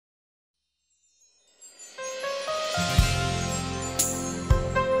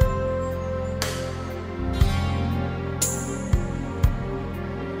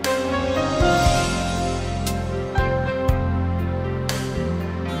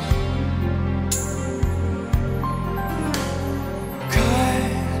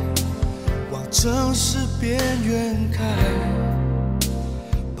城市边缘开，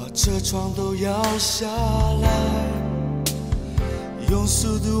把车窗都摇下来，用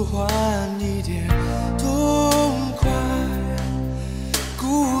速度换一点痛快。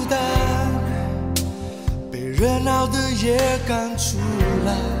孤单被热闹的夜赶出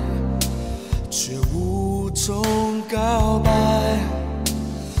来，却无从告白，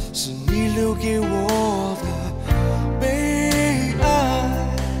是你留给我的悲哀。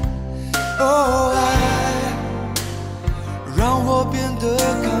哦，爱让我变得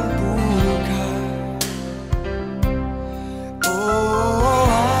看不开。哦，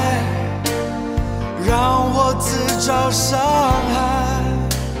爱让我自找伤害。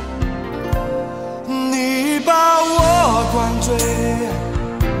你把我灌醉，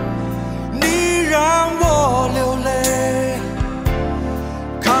你让我流泪，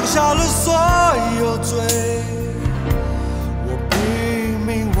扛下了所有罪，我拼命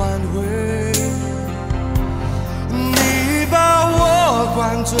挽回。你把我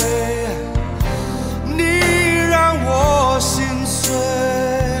灌醉，你让我心碎，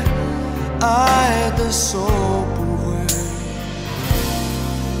爱的收不回。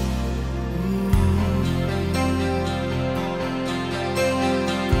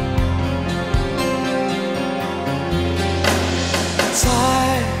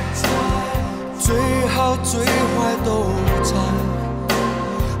最好最坏都猜，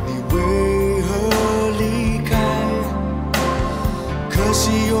你为何离开？可惜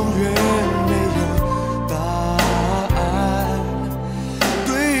永远没有答案。对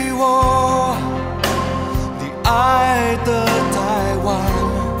我，你爱得太晚，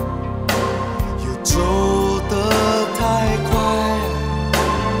又走得太快，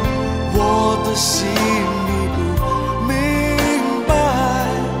我的心你不明白。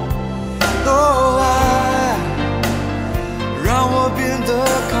哦，爱让我变得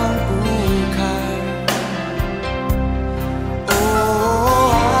看不开。哦，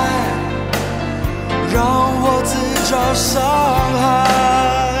爱让我自找伤害。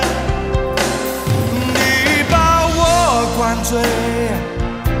你把我灌醉，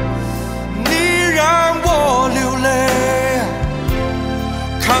你让我流泪，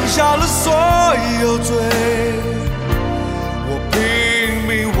扛下了所有罪，我拼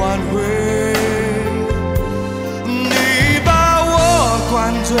命挽回。你把我灌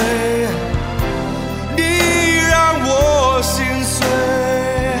醉，你让我心碎，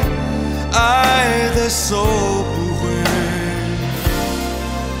爱的收不回。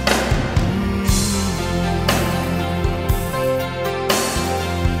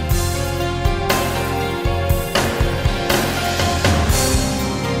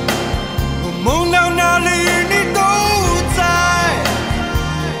我梦到哪里你都在，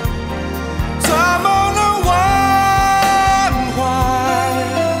怎么能忘？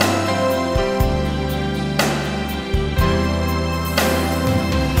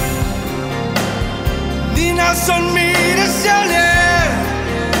你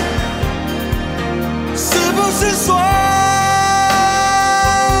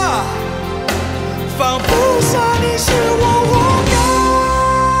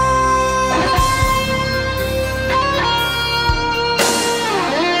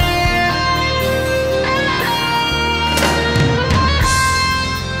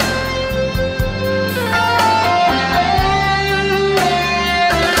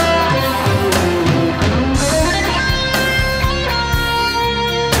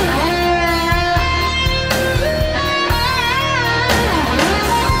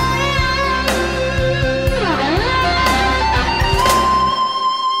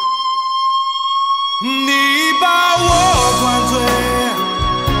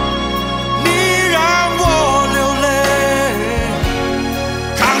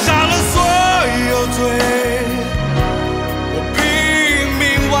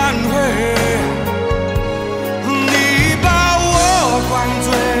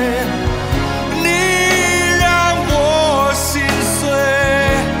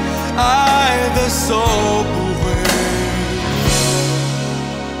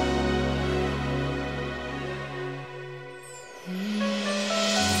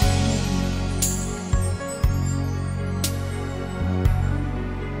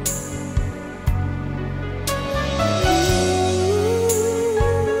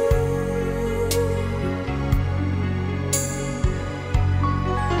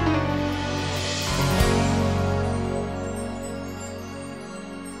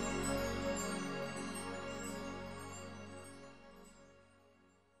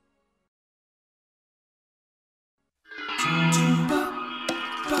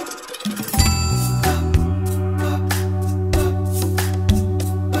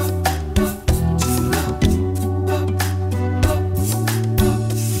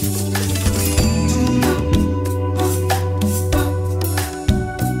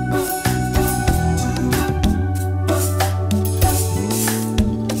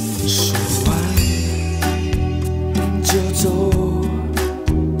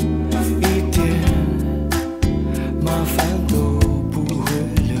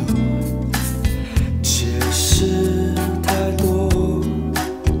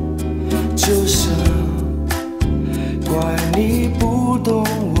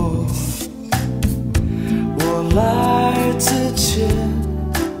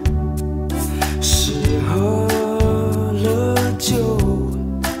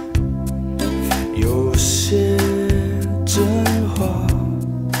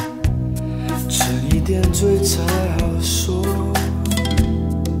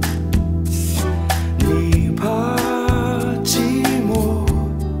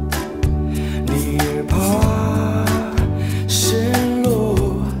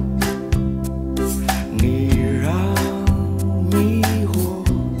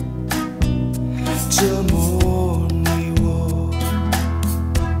折磨你我。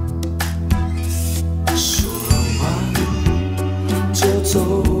说完就走，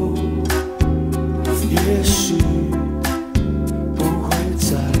也许不会再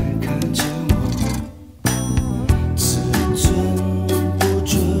看见我。自尊不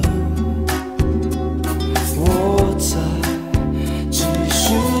准，我再继续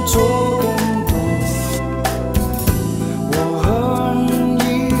做更多。我很遗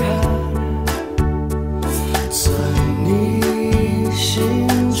憾，在你心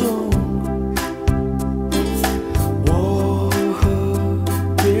中，我和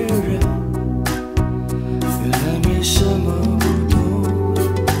别人原来没什么不同。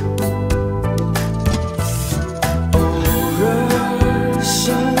偶尔想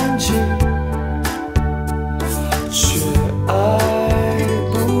起，却爱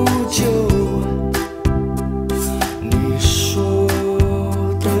不久。你说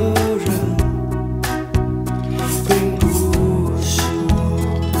的人并不是我。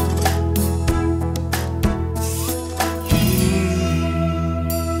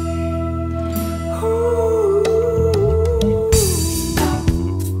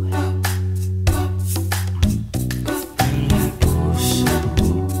原来不是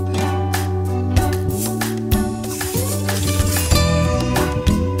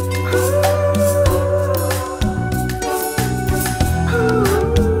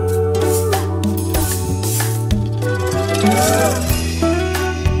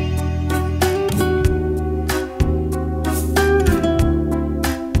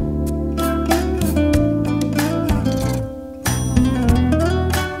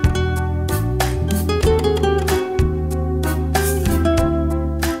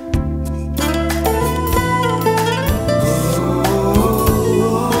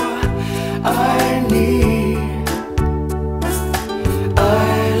爱你，爱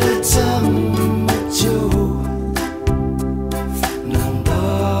了这么久，难道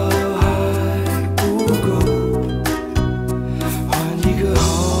还不够？换一个好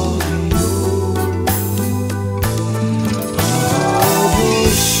理由。不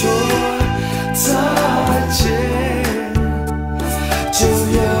说再见，就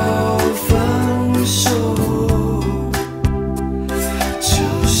要分手，就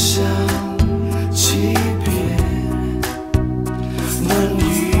像欺骗，难以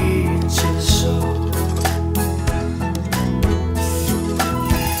接受。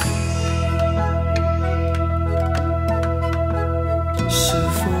是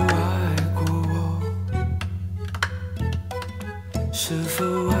否爱过我？是否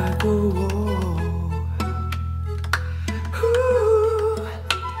爱过我？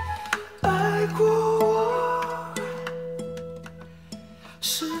爱过我？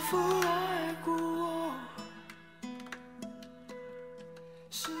是否爱过我？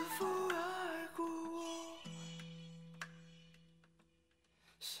是否爱过我？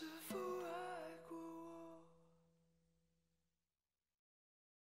是否爱过我？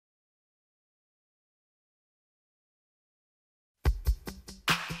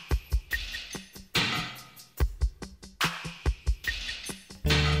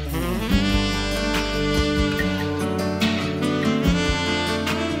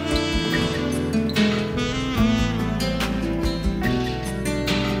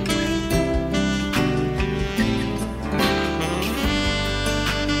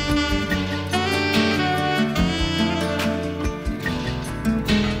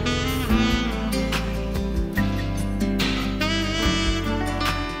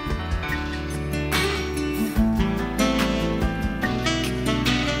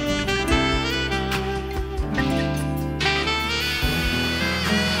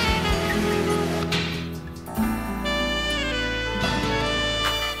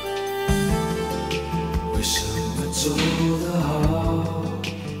为什么走得好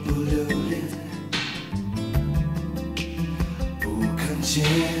不留恋，不看见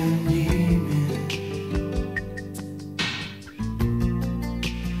一面？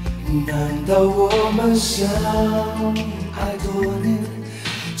难道我们相爱多年，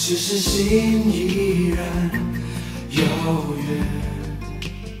只是心依然遥远？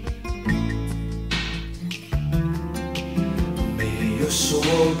没有说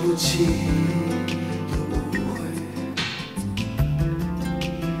不清的误会，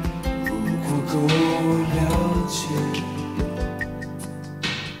如果够了解，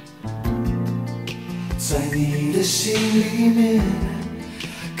在你的心里面，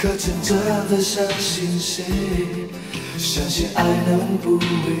可真正的相信谁？相信爱能不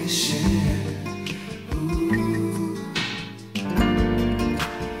危险？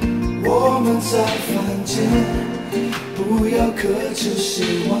我们在凡间，不要苛求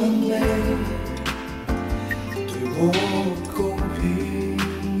谁完美，我公平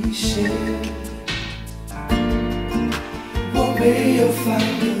一些。我没有犯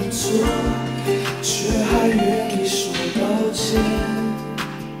的错，却还愿意说道歉，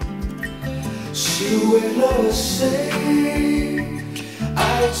是为了谁？爱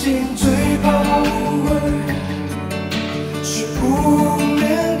情最怕误会，却不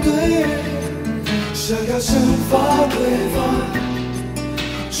面对，想要惩罚对方，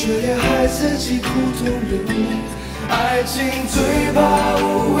却也还自己苦痛流泪。爱情最怕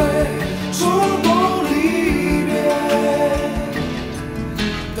误会，冲动离别，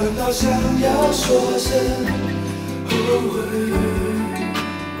等到想要说声后悔，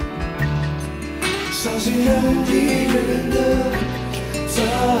伤心人一人的再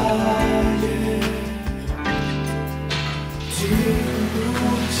也听不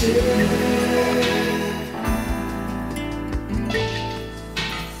见。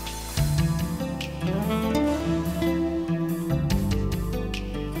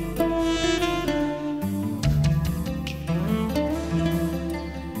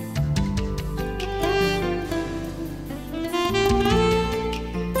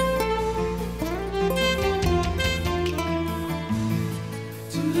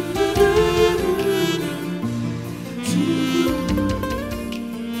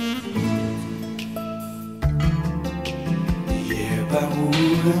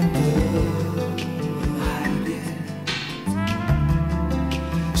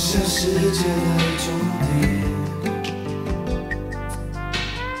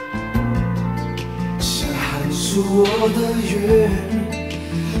我的约，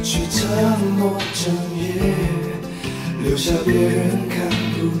却承诺整夜，留下别人看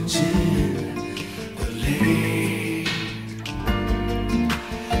不见的泪。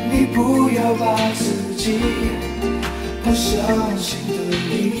你不要把自己不相信的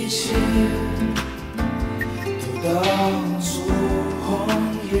一切都当作谎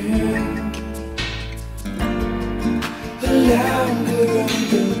言。两个人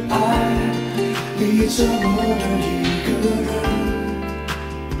的爱，你怎么能一个人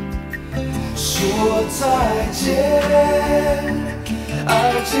说再见？爱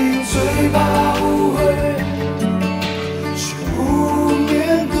情最怕误会，却不面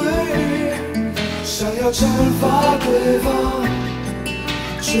对，想要惩罚对方，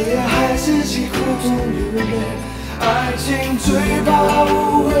却也还自己苦痛流泪。爱情最怕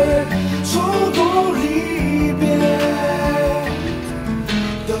误会，冲动离别，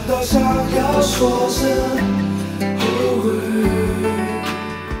等到想要说声后悔，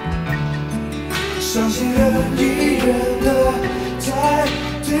伤心人一人的再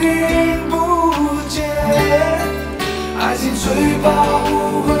听不见。爱情最怕误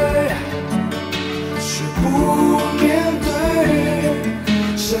会，却不面对，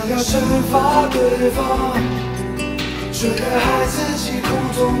想要惩罚对方，却也还自己苦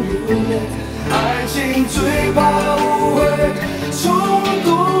痛流泪。爱情最怕误会，冲动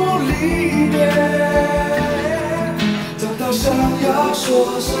离别，等到想要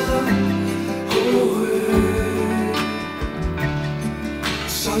说声后悔，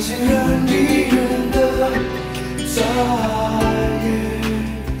伤心人一人的再也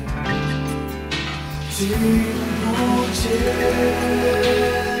听不见。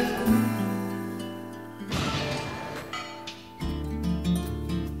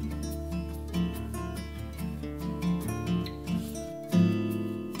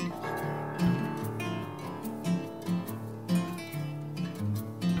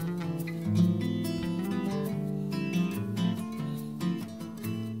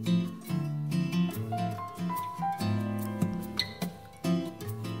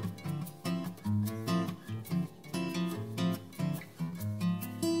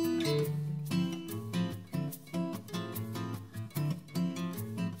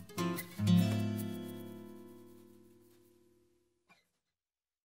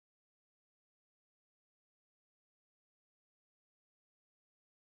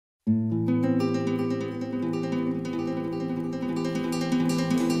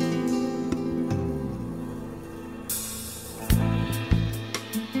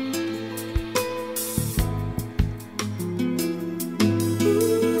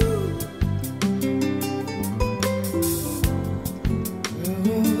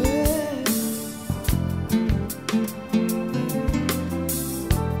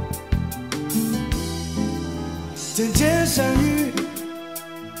渐渐相遇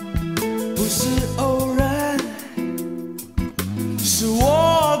不是偶然，是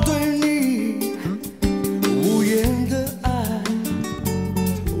我对你无言的爱。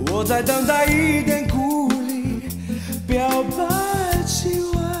我在等待一点鼓励，表白喜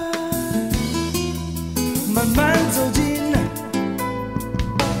欢。慢慢走近，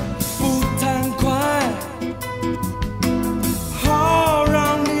不贪快，好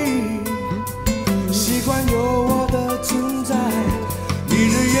让你习惯有我的存在。你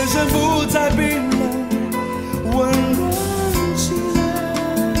的眼神不再冰冷，温暖起来。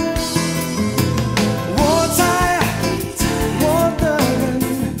我猜我的人，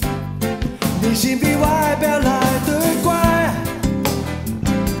内心比外表来得乖。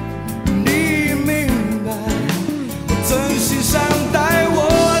你明白我真心相待。我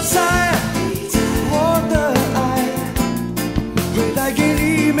猜我的爱会带给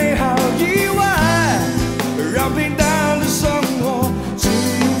你美好意外，让平淡的生活精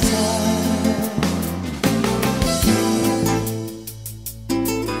彩。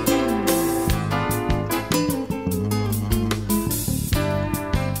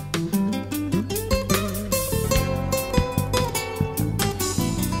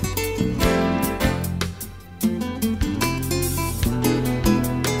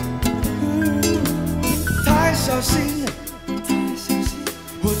太小心，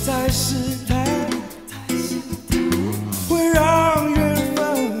我太试探，会让缘分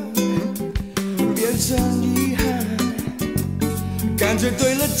变成遗憾。感觉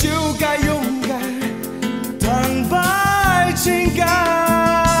对了就该勇敢，坦白情感。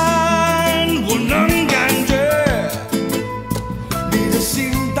我能感觉你的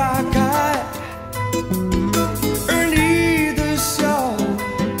心打开，而你的笑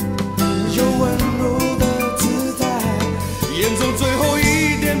有温柔的姿态，演奏最后一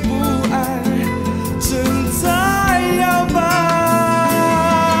点不安，正在摇摆。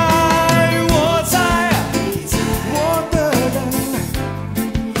我猜我的人，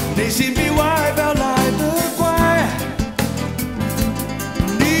内心比外表来得乖。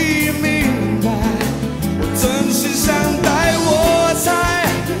你明白我真心相待。我猜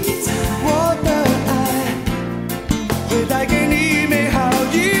我的爱会带给你美好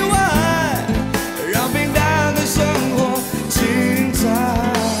意外，让平淡的生活精彩。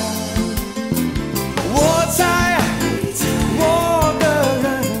我猜我的人，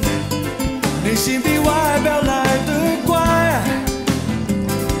内心比外表来得乖。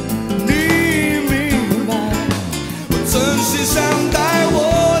你明白我真心相待。我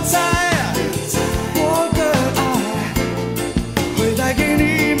猜我的爱会带给你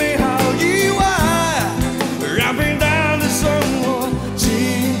美好意外，让平淡的生活精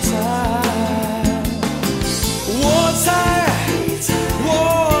彩。我猜我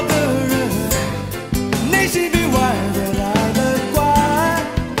的人，内心比外表来得乖。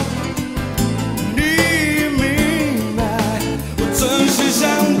你明白我真心相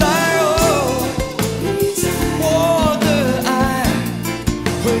待。我的爱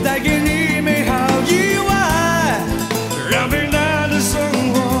会带给你美好意外，让平淡的生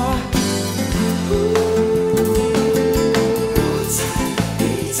活。我猜你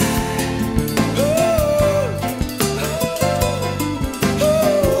猜，我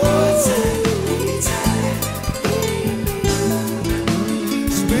猜你猜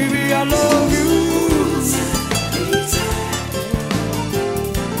，So baby I love you。我猜你猜，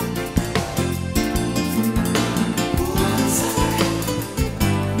我猜。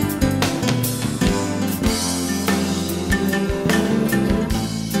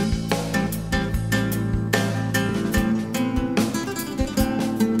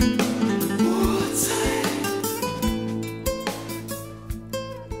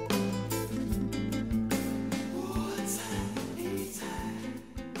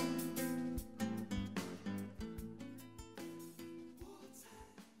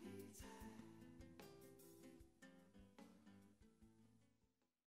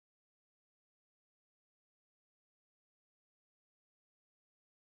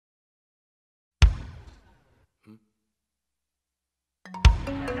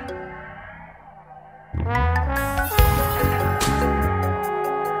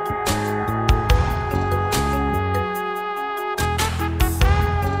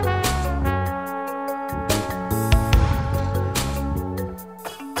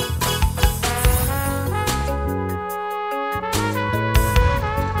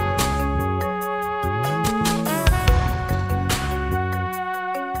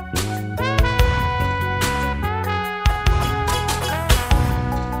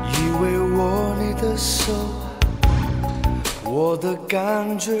手，我的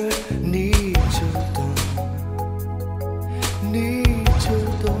感觉你就懂，你就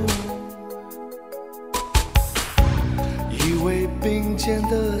懂。以为并肩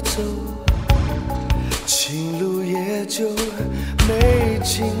的走，情路也就没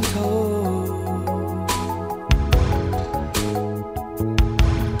尽头。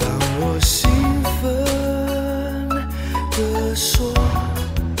当我兴奋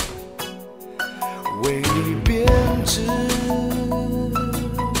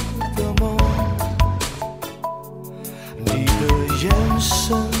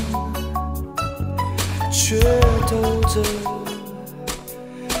却透着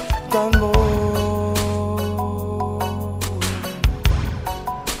淡漠。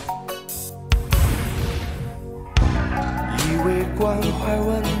以为关怀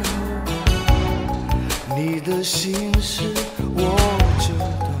问候，你的心事我就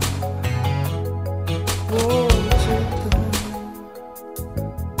懂，我就懂。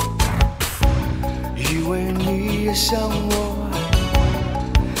以为你也像我，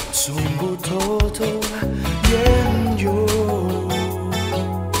从不偷偷研究，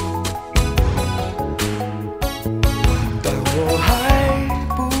但我还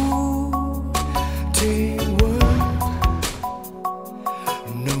不听闻，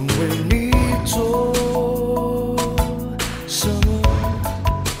能为你做什么，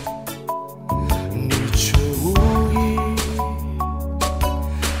你却无意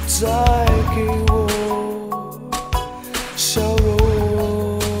再给我笑容。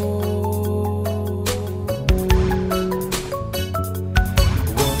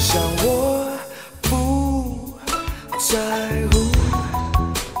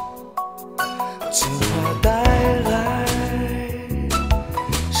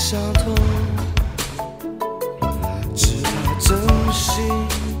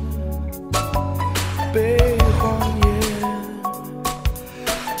被谎言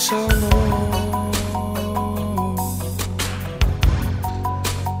嘲弄，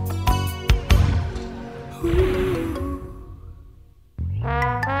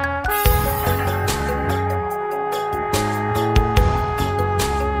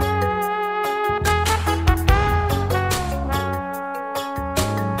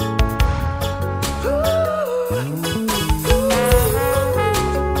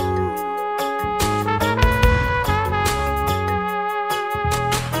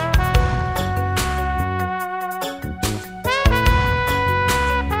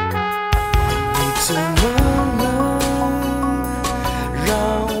怎么能让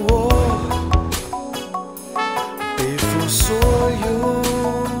我背负所有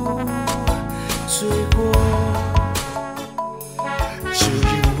罪过？就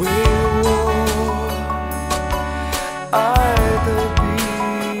因为我爱的比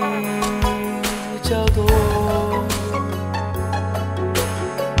较多。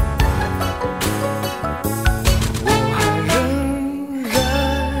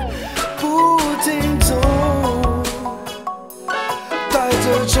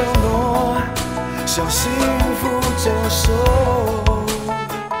承诺向幸福招手，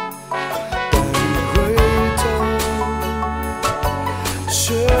但一回头，却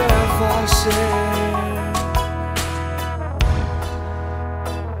发现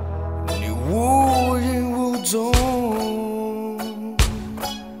你无影无踪。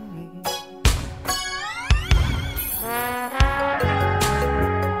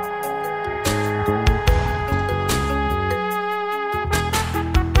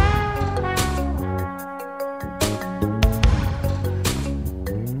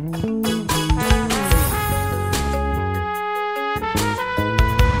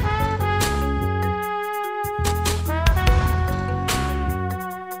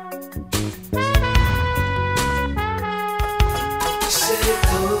谁偷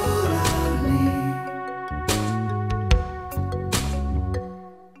了你？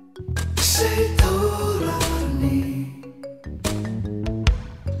谁偷了你？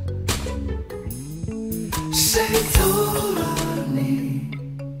谁偷了你？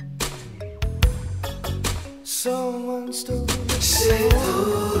 Someone stole it. 谁偷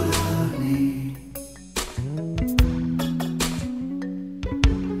了你？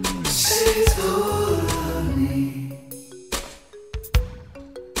谁偷了你？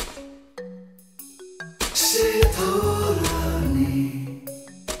谁偷了你？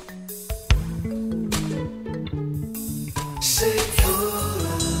谁偷了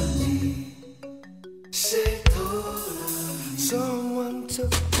你？谁偷了你 ？Someone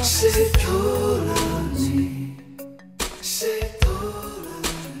took my 谁偷了你？谁偷了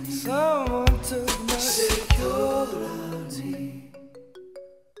你 ？Someone took my 谁偷了你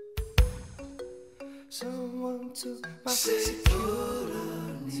 ？Someone took my 谁偷了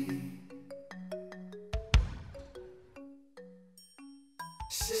你？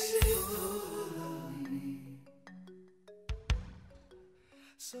 谁偷了你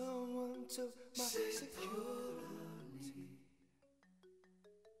 ？Someone took my 谁偷了你？ 谁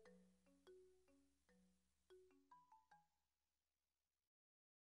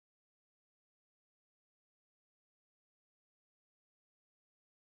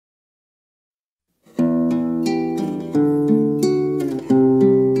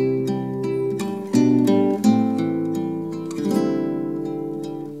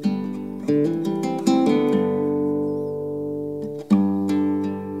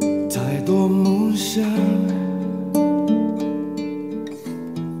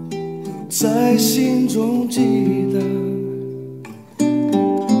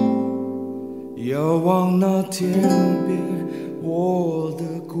遥望那天边，我的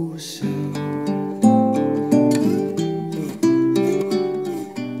故乡。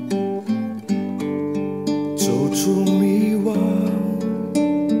走出迷惘，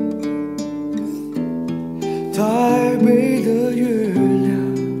台北的月亮，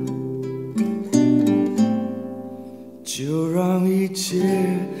就让一切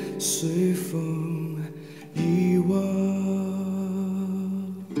随风遗忘。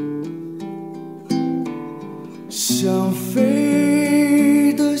想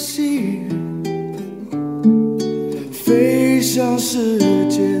飞的心，飞向世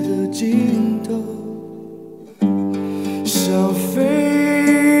界的尽头。想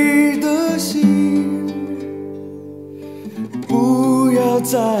飞的心，不要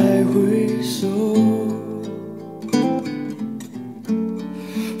再回首。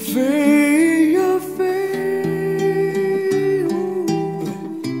飞呀飞，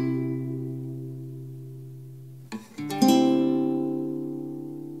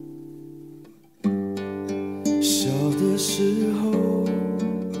小的时候，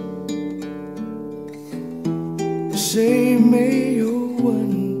谁没有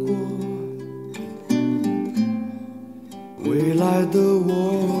问过未来的我，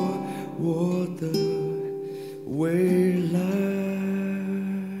我的未来。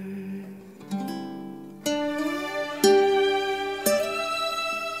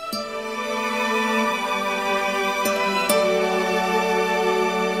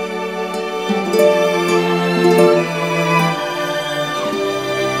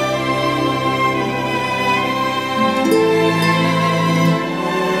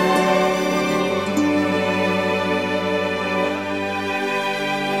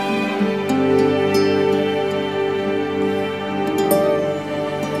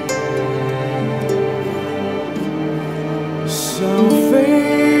想飞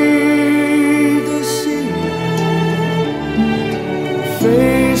的心，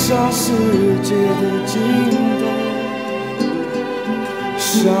飞向世界的尽头。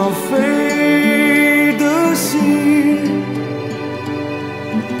想飞的心，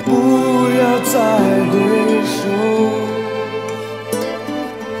不要再回首。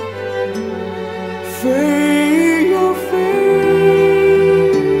飞呀飞，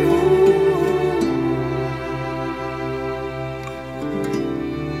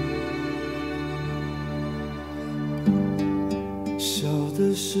小的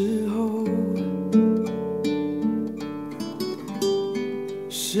时候，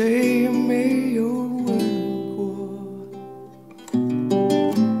谁没有问过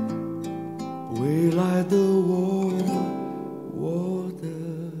未来的我，我的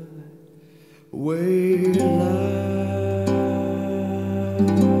未来。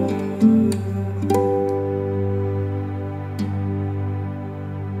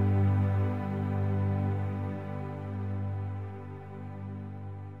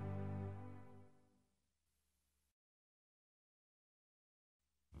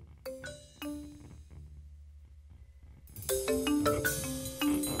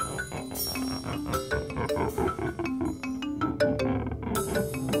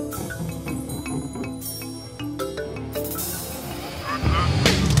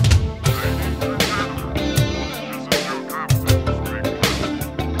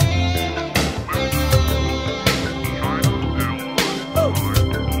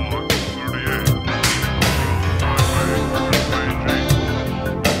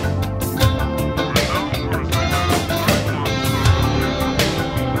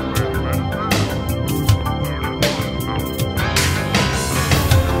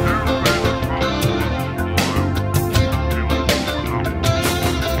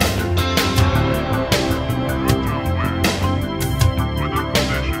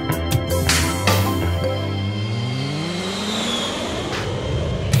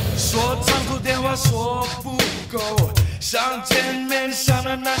说长途电话说不够，想见面想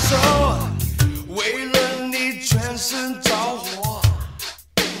得难受，为了你全身着火，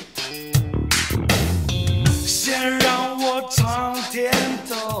先让我尝甜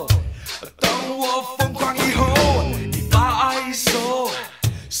头，等我疯狂以后，你把爱收，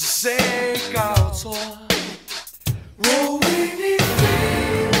是谁搞错？我为你飞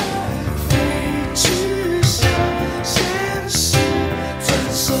来飞去，向现实转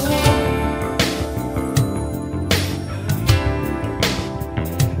手。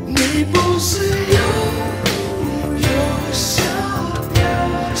你不是有想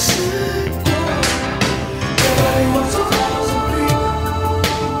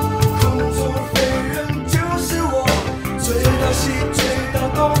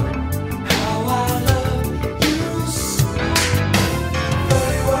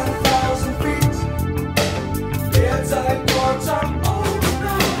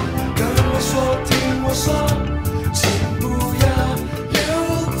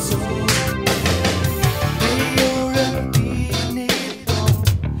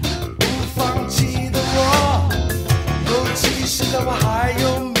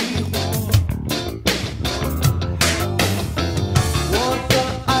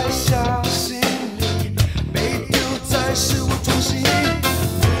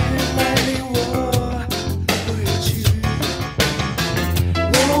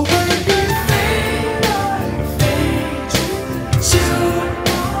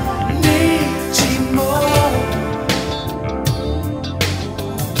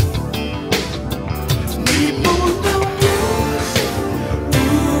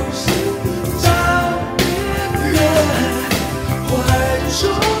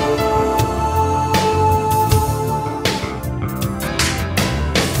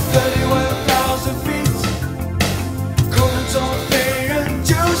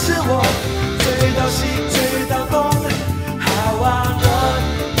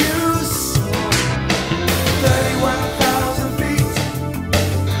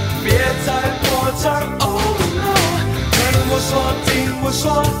场。Oh no， 听我说，听我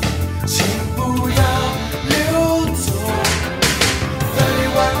说，请不要溜走。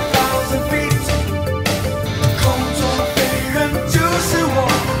31,000 feet， 空中飞人就是我，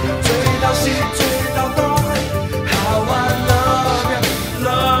追到西，追到东。How I love you,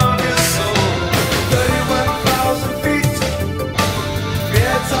 love you so。31,000 feet， 别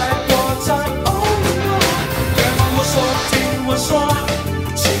再躲藏。Oh no， 跟我说，听我说，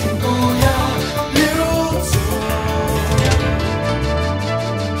请不要溜走。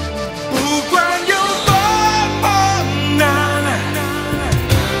不管有多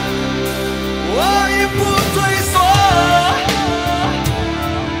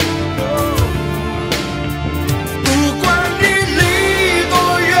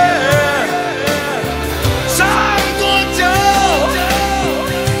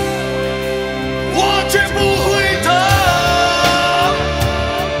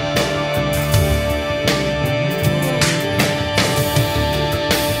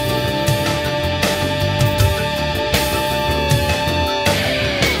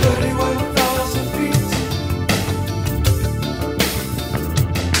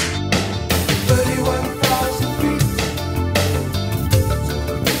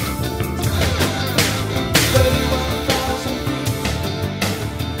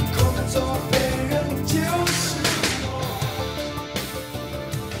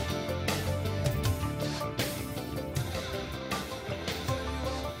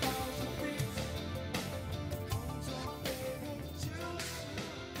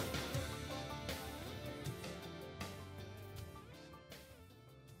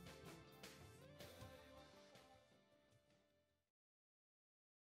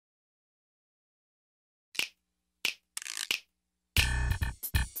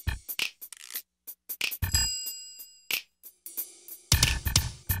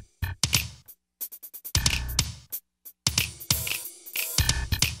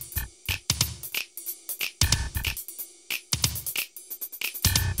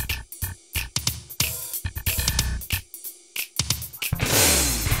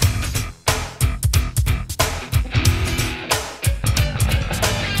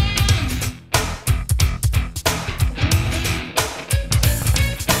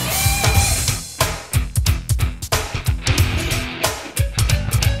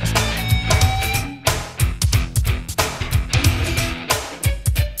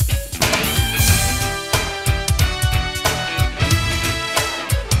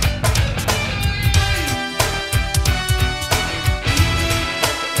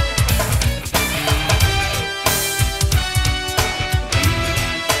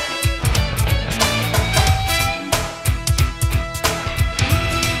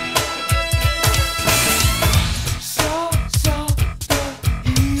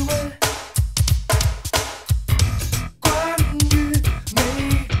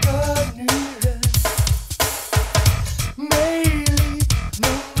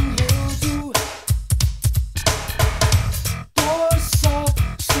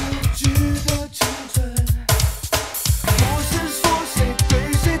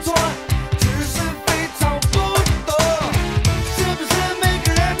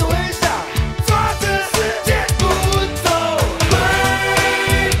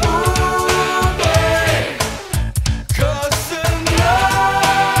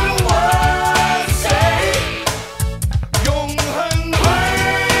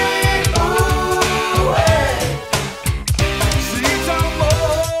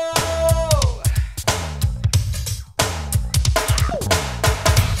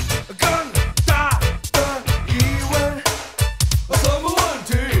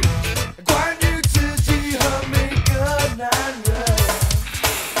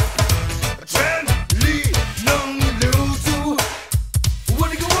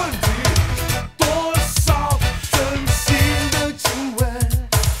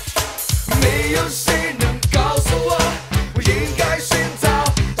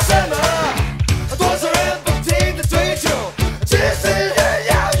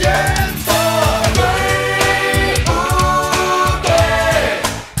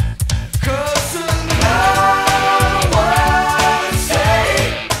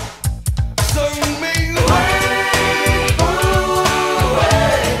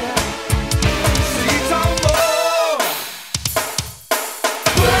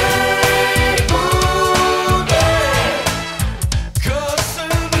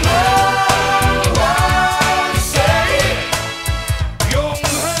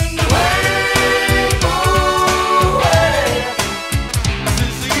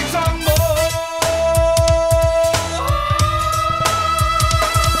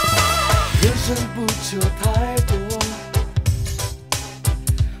求太多，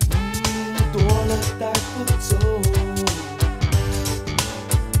多了带不走。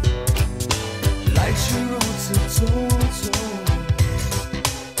来去如此匆匆，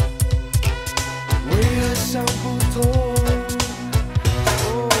为何想不通？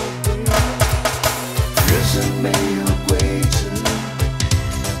人生没有规则，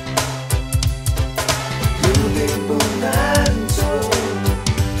路并不难走。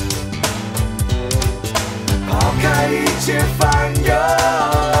抛开一切烦忧，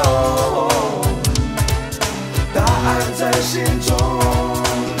答案在心中。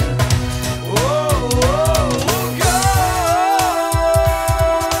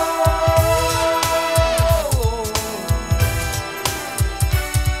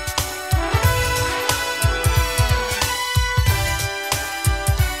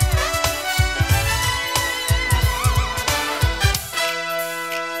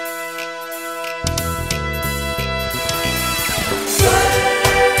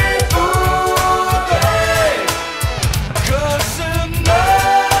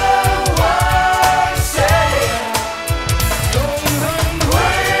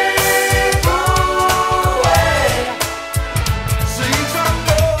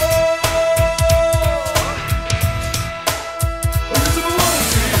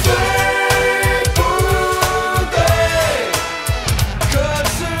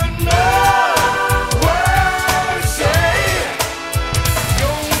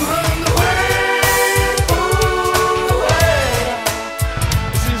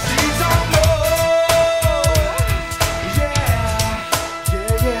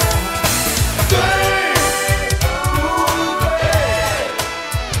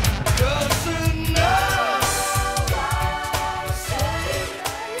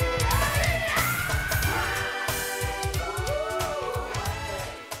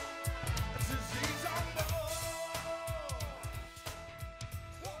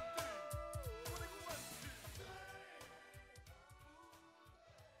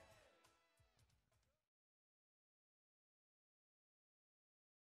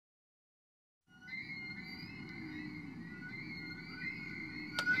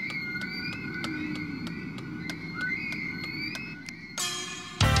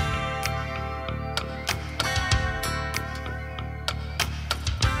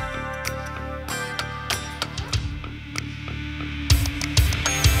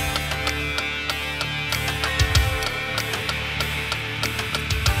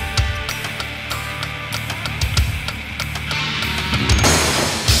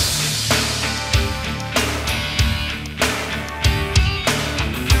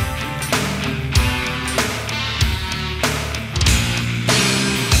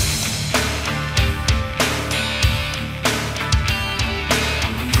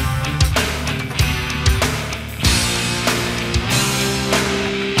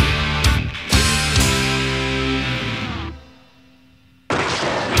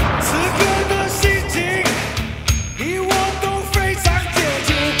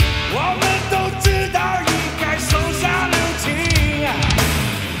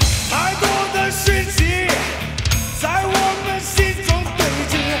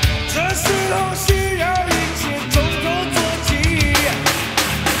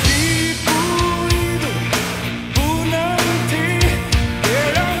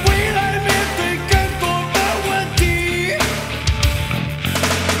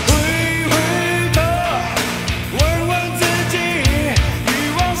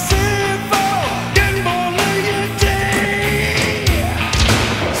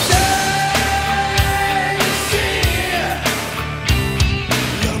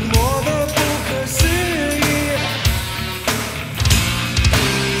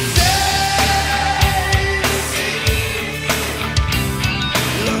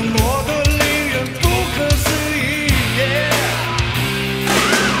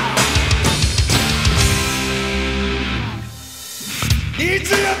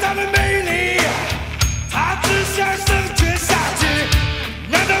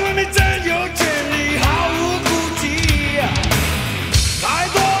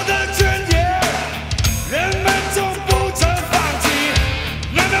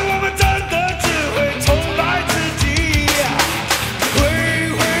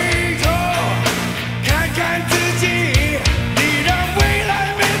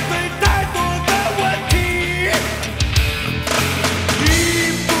一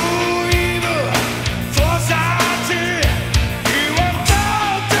步一步做下去。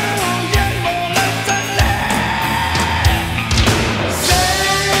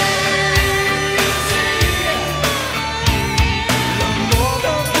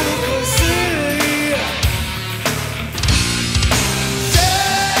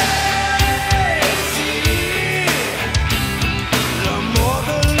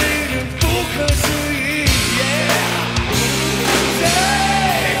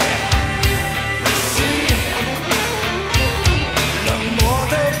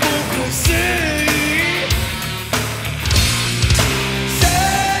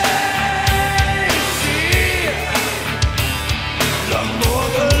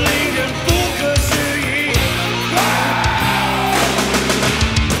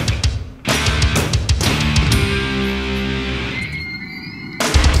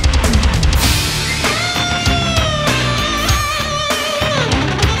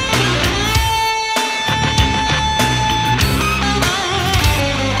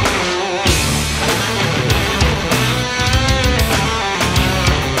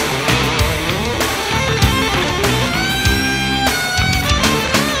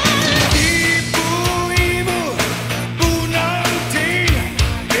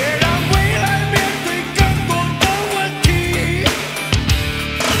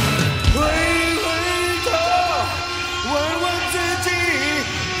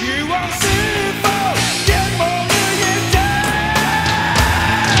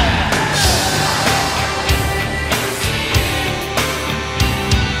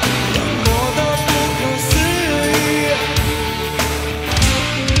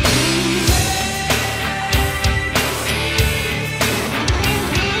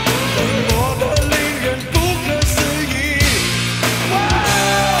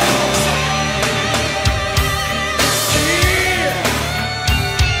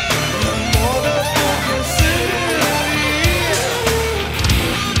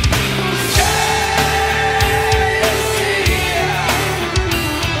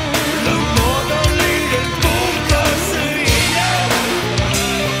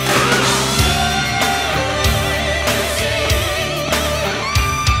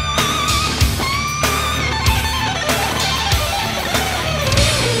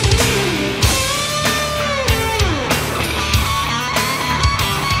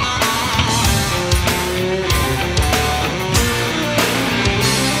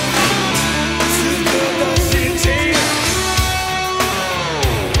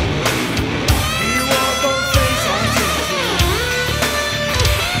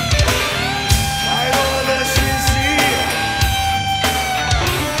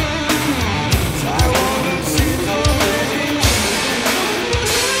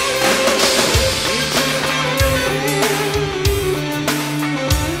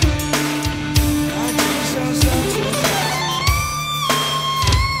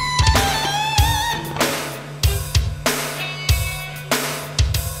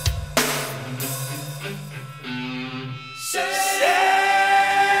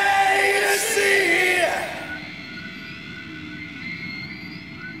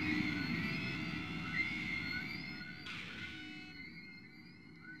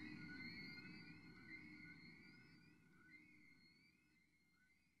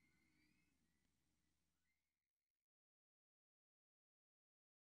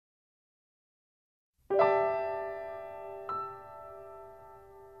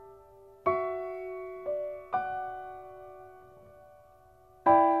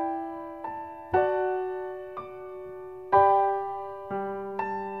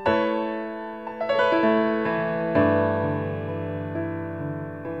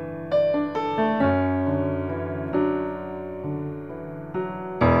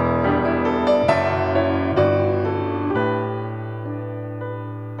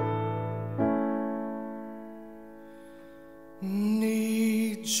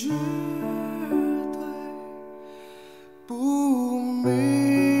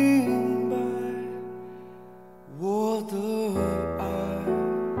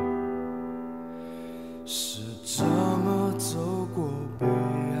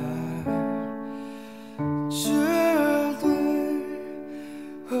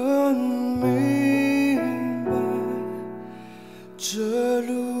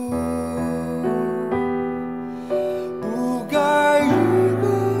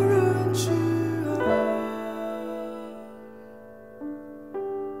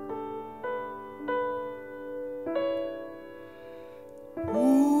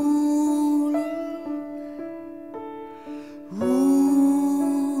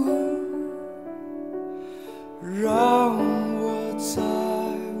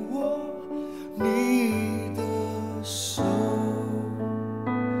你的手。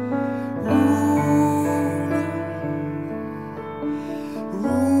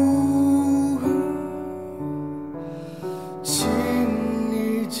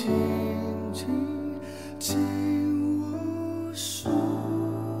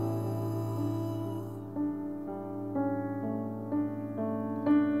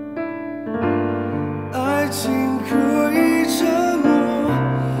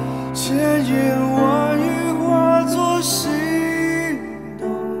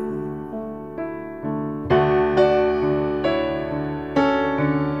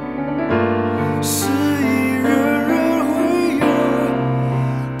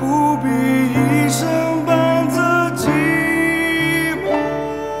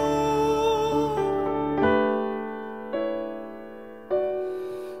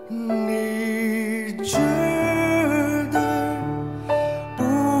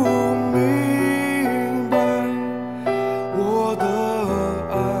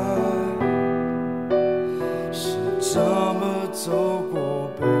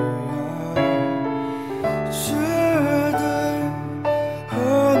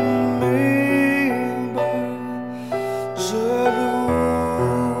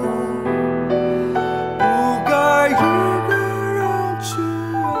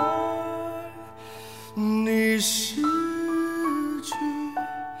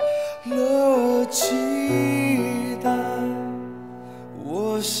了期待。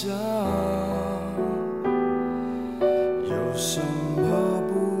我想，有什么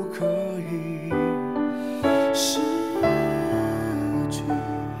不可以失去？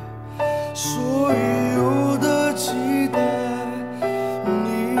所有的期待，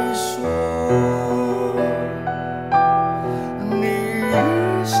你说你一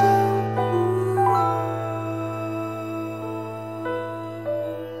生不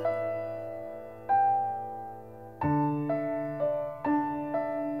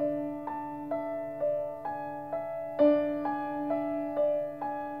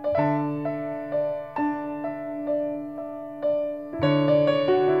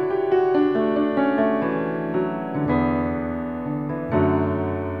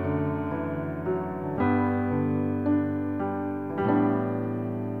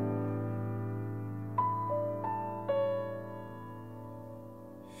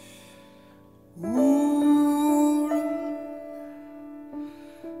无论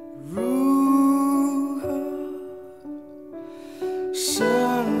如何，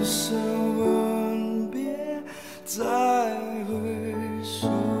深深吻别，再回首。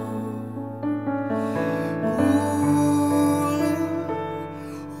无论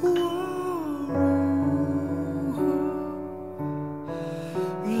我如何，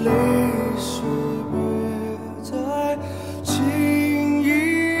泪水别再轻易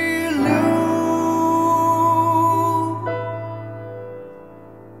流。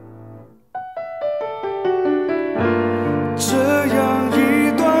这样一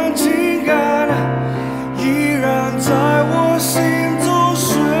段情感，依然在我心中旋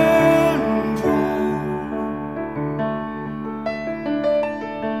转。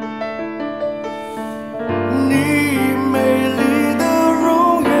你美丽的容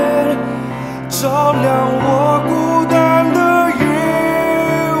颜，照亮我孤单的夜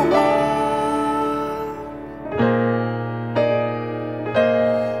晚。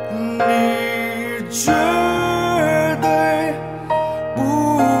你绝对不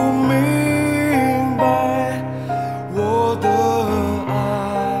明白，我的爱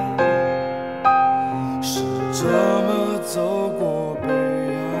是这么走过悲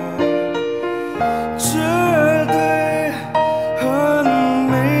哀，绝对很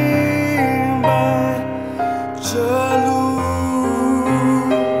明白，这路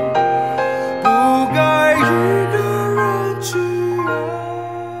不该一个人去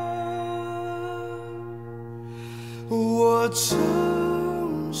我承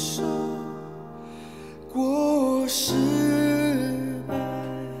受过失败，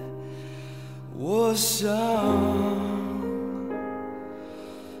我想，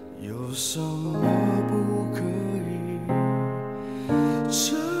有什么不可以承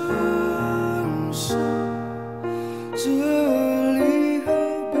受？这离合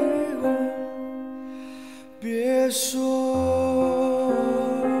悲欢，别说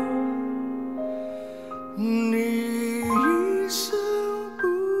你一生不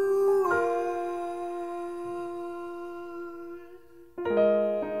爱。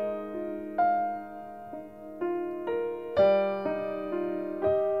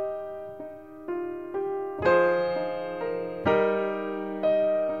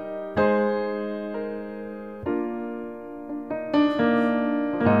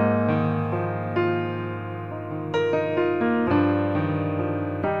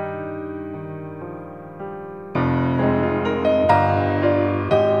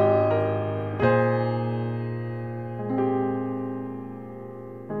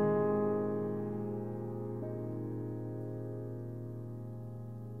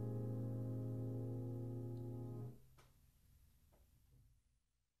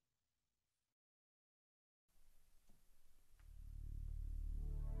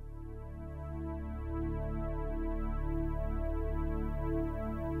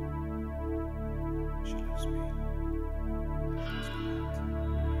She loves me.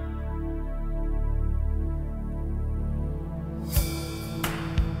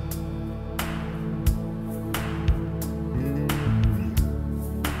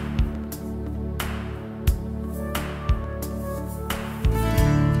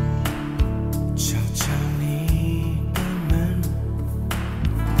敲敲你的门，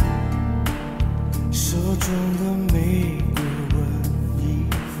手中的玫瑰吻一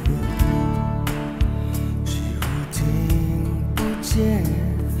吻，几乎听不见。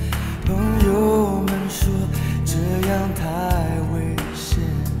朋友们说这样太危险，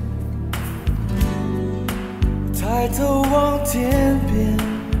抬头望天边，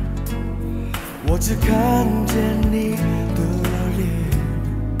我只看见你的脸。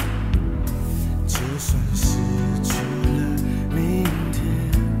就算失去了明天，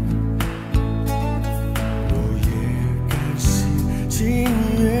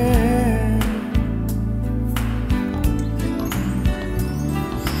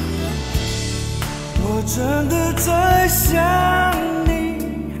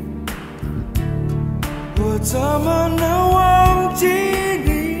怎么能忘记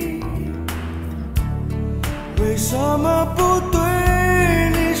你？为什么不对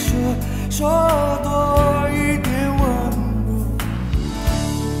你说多一点温柔？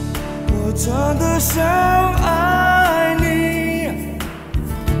我真的想爱你，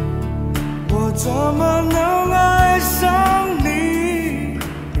我怎么能爱上你？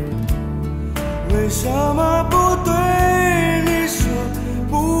为什么不对你说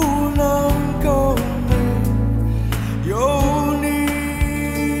不能够没有你？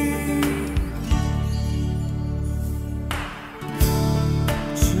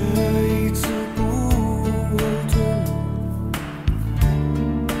这一次不后退，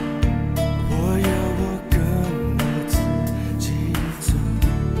我要我跟我自己走。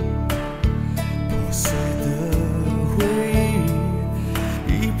破碎的回忆，一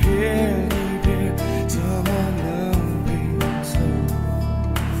片一片，怎么能拼凑？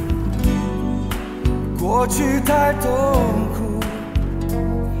过去太痛苦，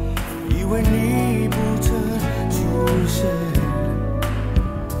以为你不曾出现，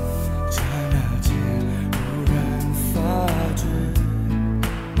刹那间忽然发觉，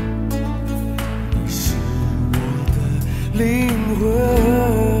你是我的灵魂。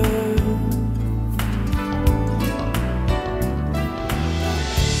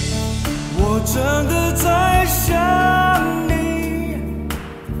我真的在想你，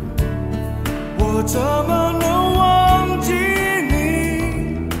我怎么能忘记你？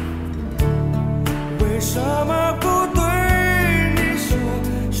为什么不对你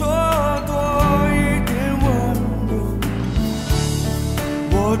说多一点温柔？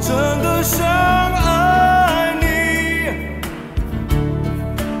我真的想爱你，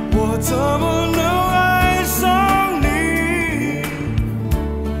我怎么能爱上你？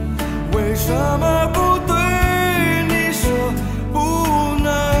为什么不对你说不能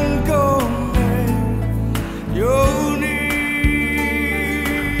够没有你？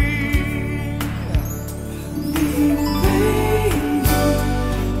你没有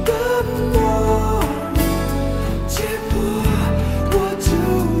的默认，解破我纠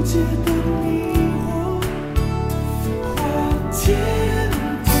结的迷惑。我天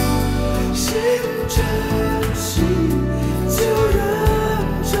堂心真实，就认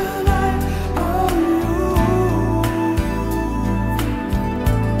真来保佑。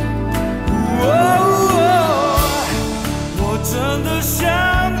我真的想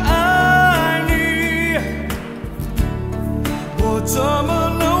爱你，我怎么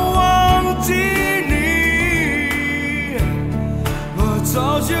能忘记你？我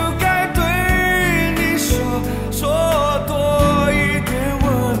早就该对你说多一点温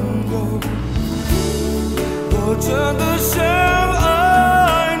柔。我真的想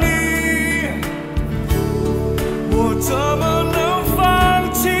爱你，我怎么能放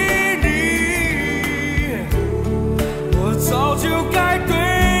弃你？我早就该对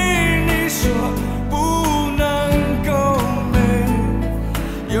你说不能够没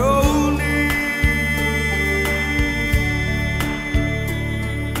有你。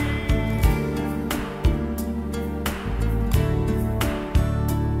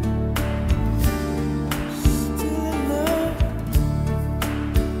Still in love with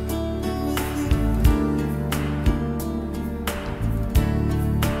you.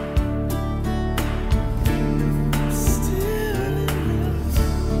 Still in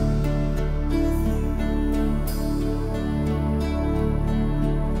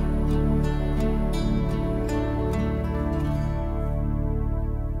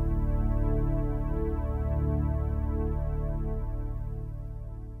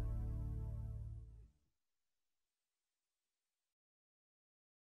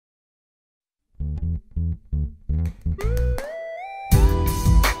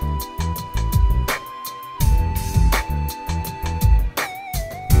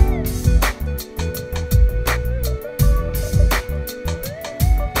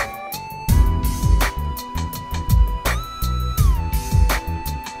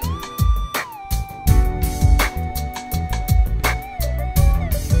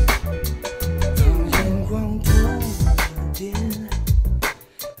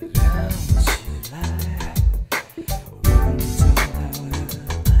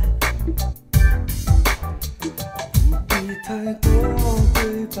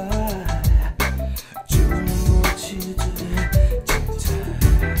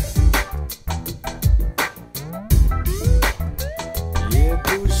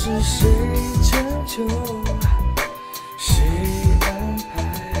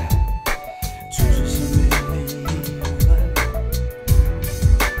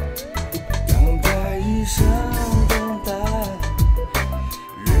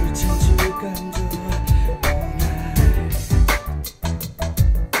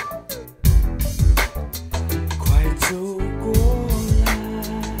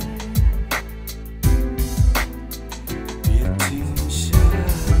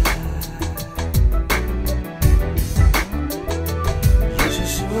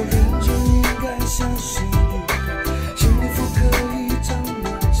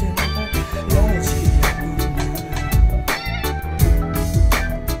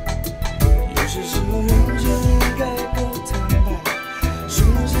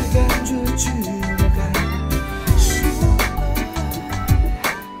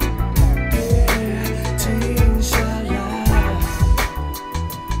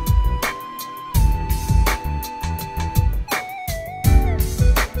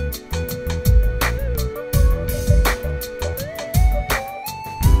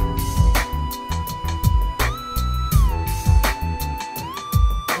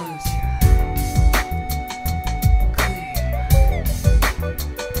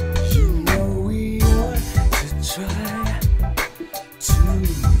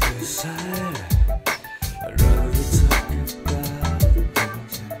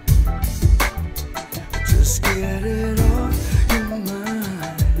get it off your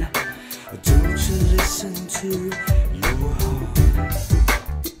mind. Don't you listen to your heart.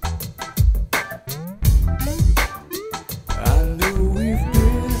 I know we've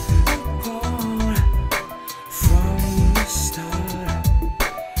been apart from the start.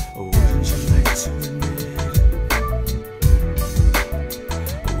 Wouldn't you like to admit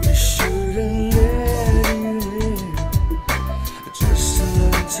we shouldn't let it in, just to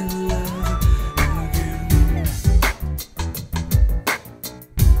learn to love again.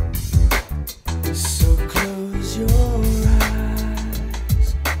 So close your eyes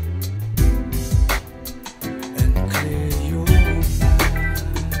and clear your mind.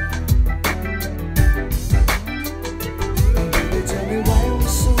 Baby, tell me why we're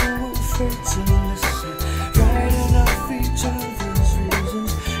so afraid to listen, writing off each other's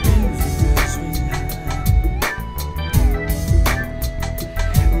reasons, even as we hide.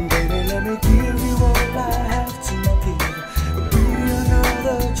 Baby, let me give you all I have to give. Be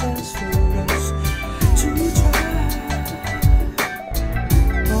another chance for us to try.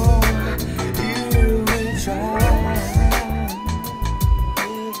 Oh, you will try.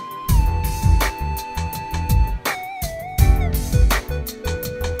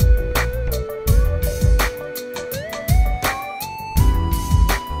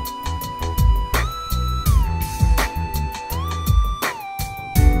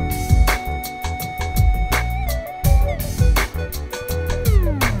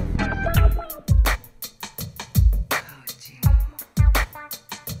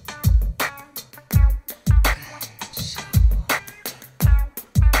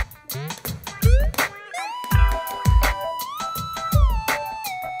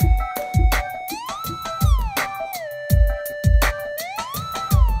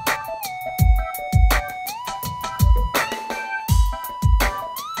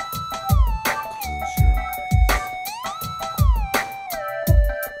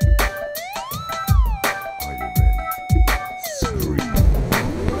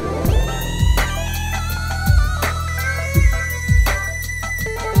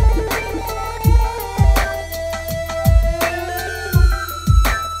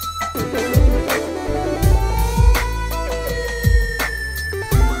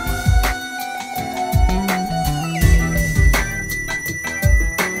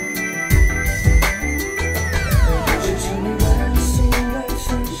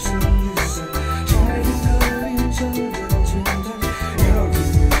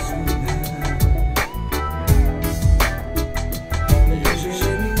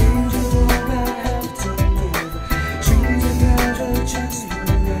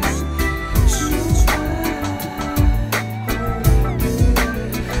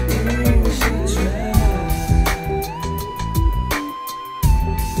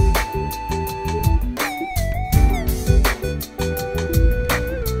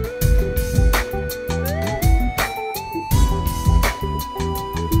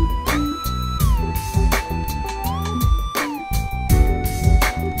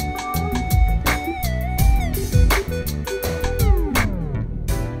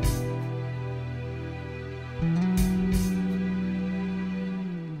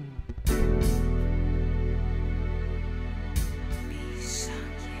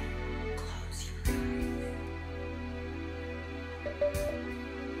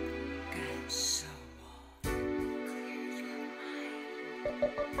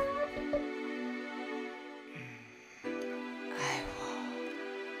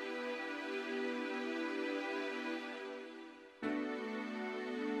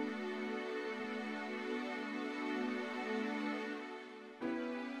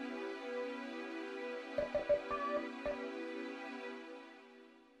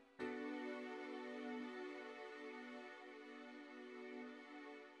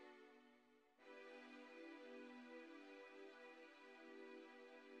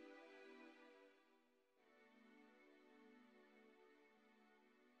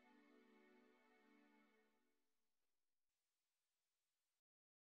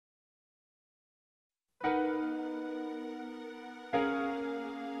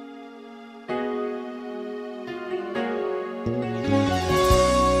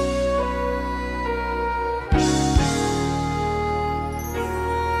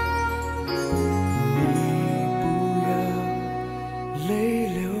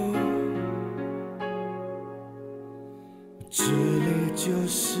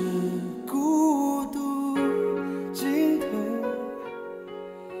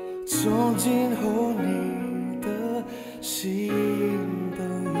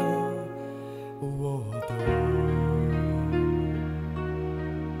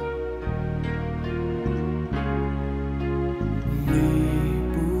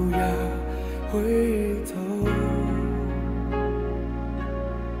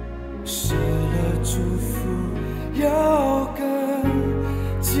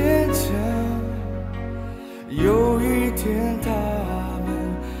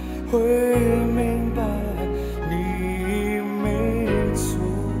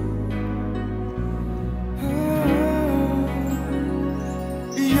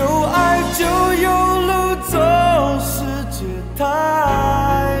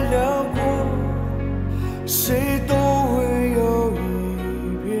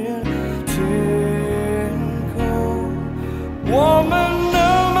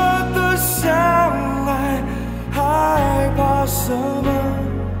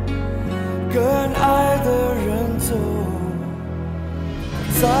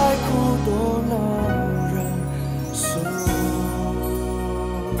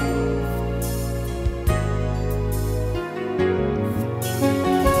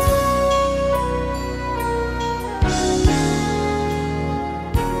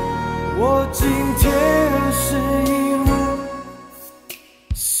 我今天是一无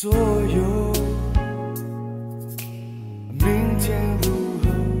所有，明天如何，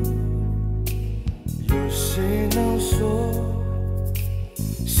有谁能说？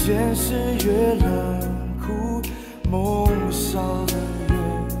现实越冷酷，梦少了越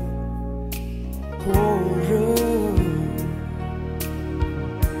火热。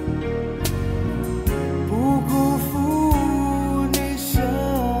不辜负你相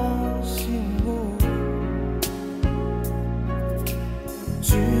信我，句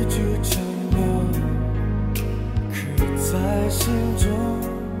句承诺刻在心中。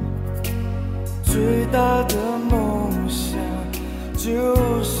最大的梦想就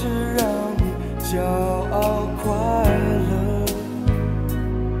是让你骄傲快乐。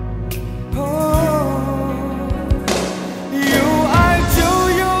有爱就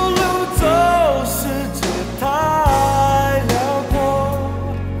有路走，世界太辽阔，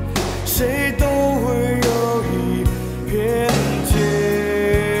谁都会有一片天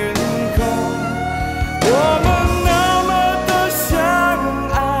空。我们那么的相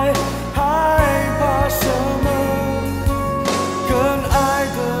爱，害怕什么？跟爱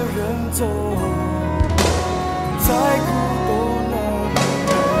的人走，再苦都能忍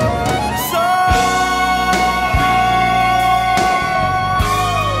受。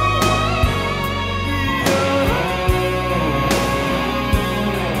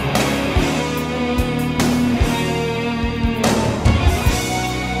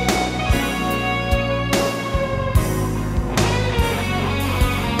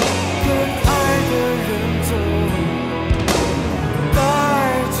跟爱的人走，带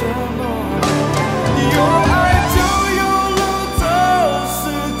着梦。有爱就有路走，世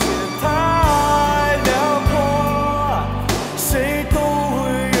界太辽阔，谁都会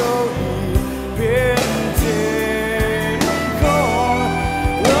有一片天空。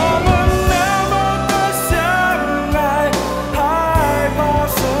我们那么的相爱，害怕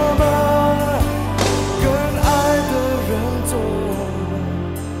什么？跟爱的人走，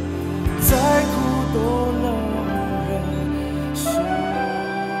再苦都能忍受。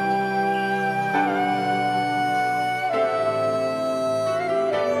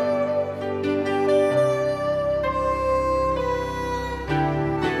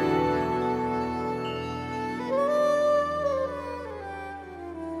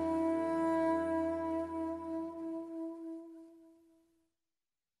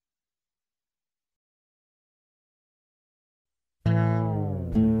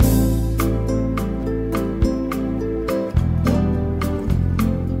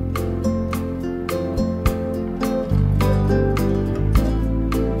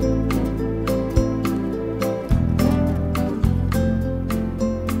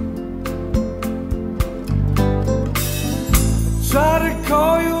Try to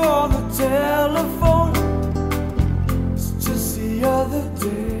call you on the telephone just the other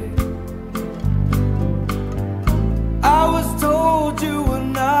day. I was told you were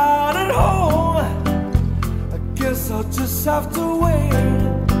not at home. I guess I'll just have to wait.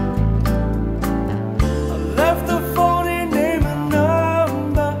 I left the phony name and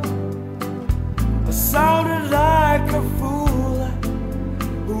number. I sounded like a fool.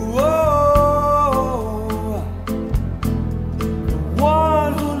 Whoa.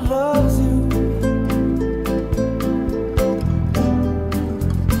 One who loves you.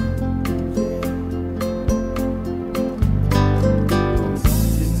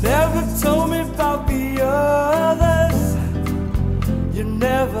 You never told me about the others.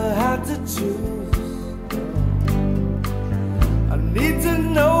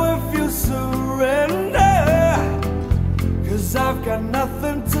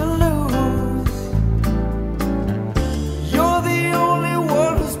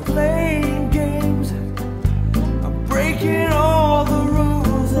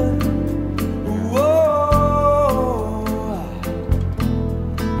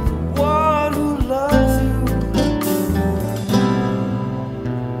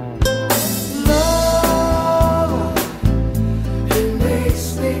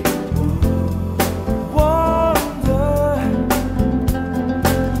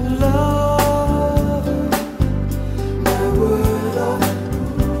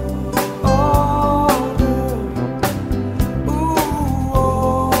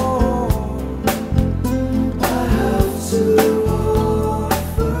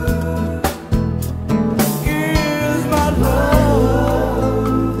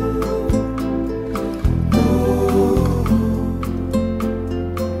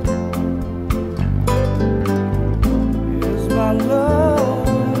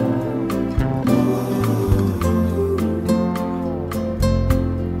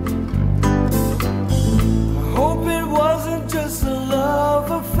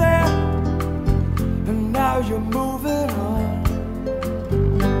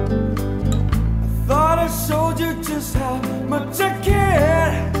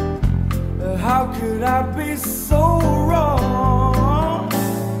 How could I be so wrong?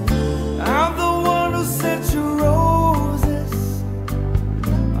 I'm the one who sent you roses.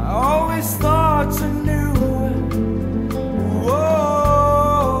 I always thought you knew.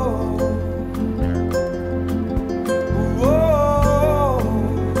 Whoa, whoa,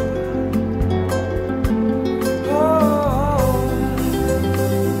 oh.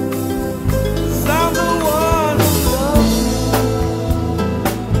 'Cause I'm the one who loves you.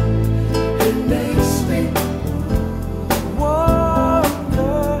 It makes me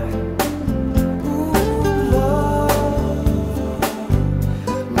wonder, ooh, love,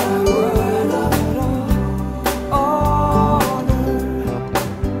 my word of honor,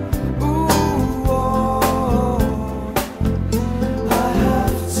 ooh, oh, I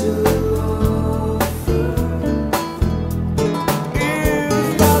have to offer is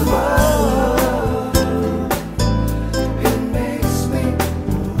my love. It makes me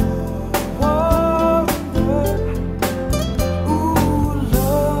wonder, ooh,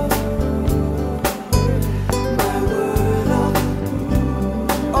 love, my word of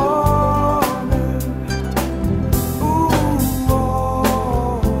honor, ooh, oh,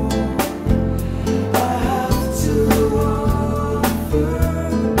 I have to offer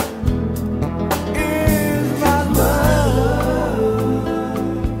is my love.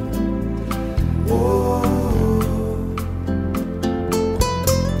 Whoa.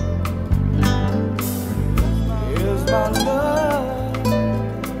 Here's my love.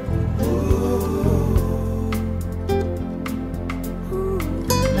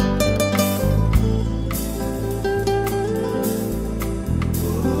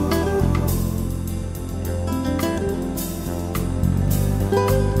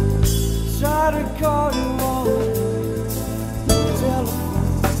 Try to call you on the telephone.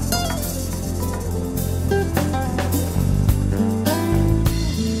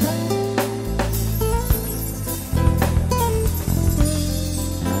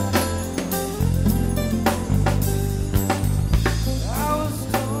 I was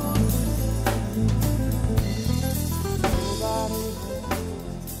told nobody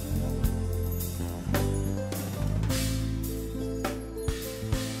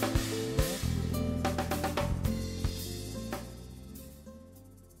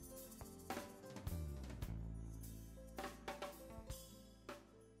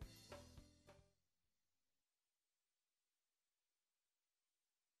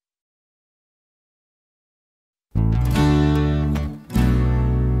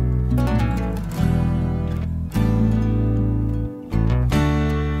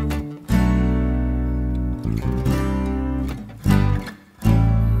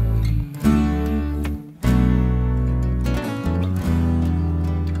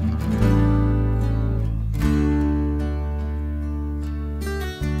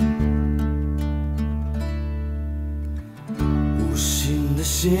无心的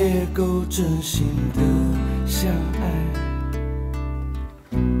邂逅，真心的相爱，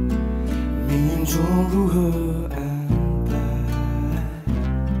命运中如何安排？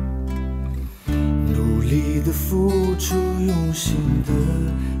努力的付出，用心的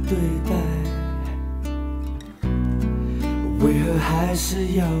对待，为何还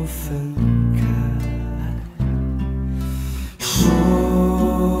是要分开？说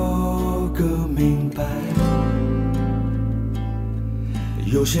个明白。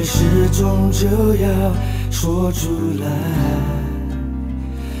有些事终究要说出来，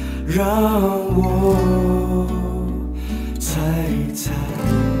让我猜一猜，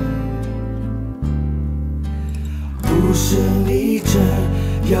不是你真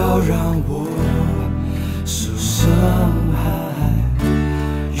要让我受伤害，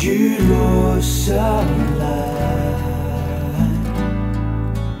雨落下来，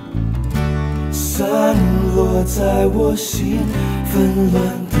散落在我心纷乱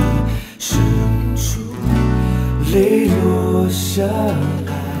的深处，泪落下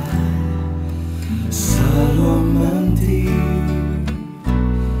来，洒落满地。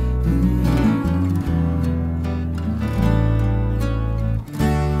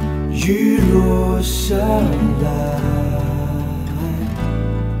雨落下来，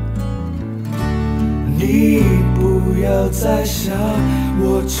你不要再想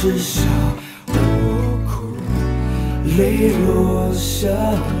我，至少我哭。泪落下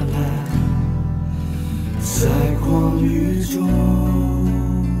来，在狂雨中。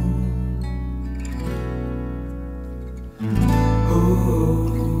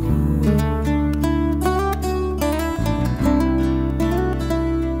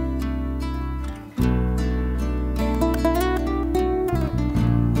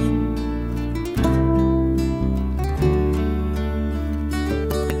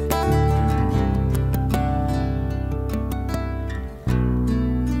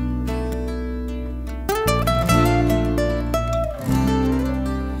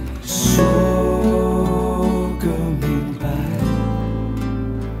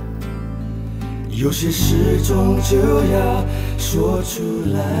有些事终究要说出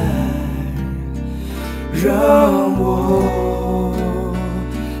来，让我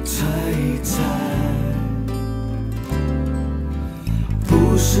猜一猜，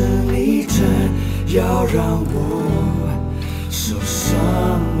不是你真要让我受伤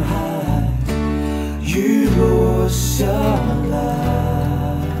害，雨落下来，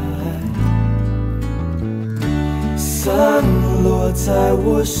散落在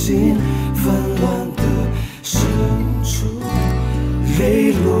我心纷乱的深处，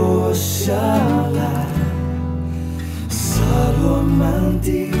泪落下来，洒落满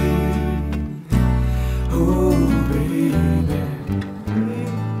地。Oh baby，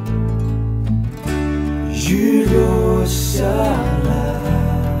 雨落下来。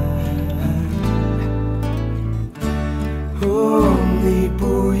Oh， 你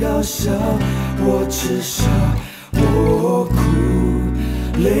不要笑，我至少我哭，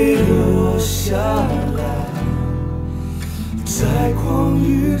泪落下来，在狂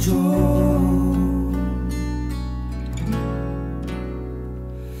雨中。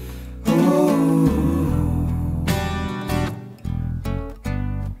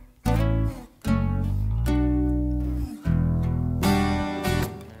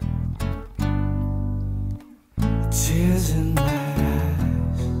Tears in my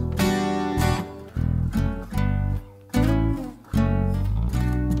eyes，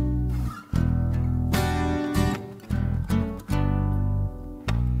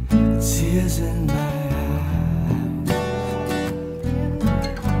 Tears in my eyes，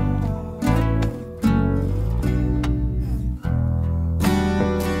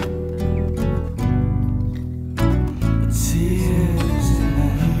 Tears in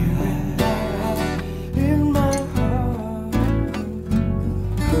my eyes， in my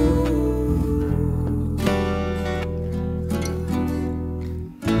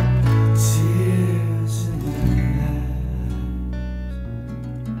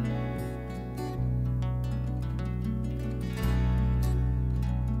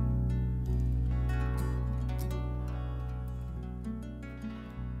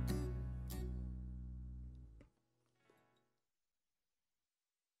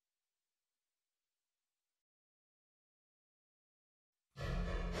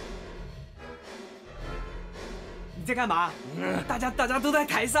你在干嘛？大家都在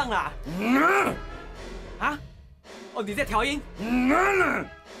台上啦。啊？哦，你在调音？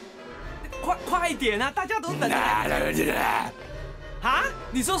快一点啊！大家都等着。啊？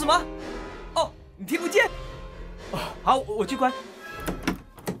你说什么？哦，你听不见？哦，好，我去关。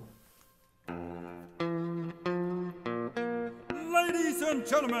Ladies and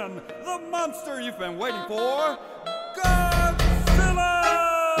gentlemen, the monster you've been waiting for, Godzilla!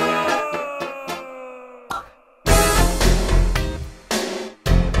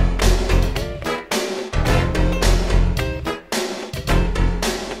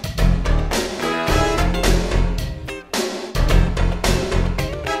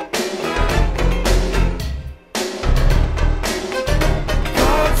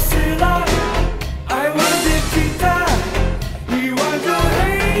 一晚从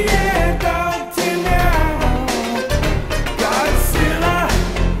黑夜到天亮。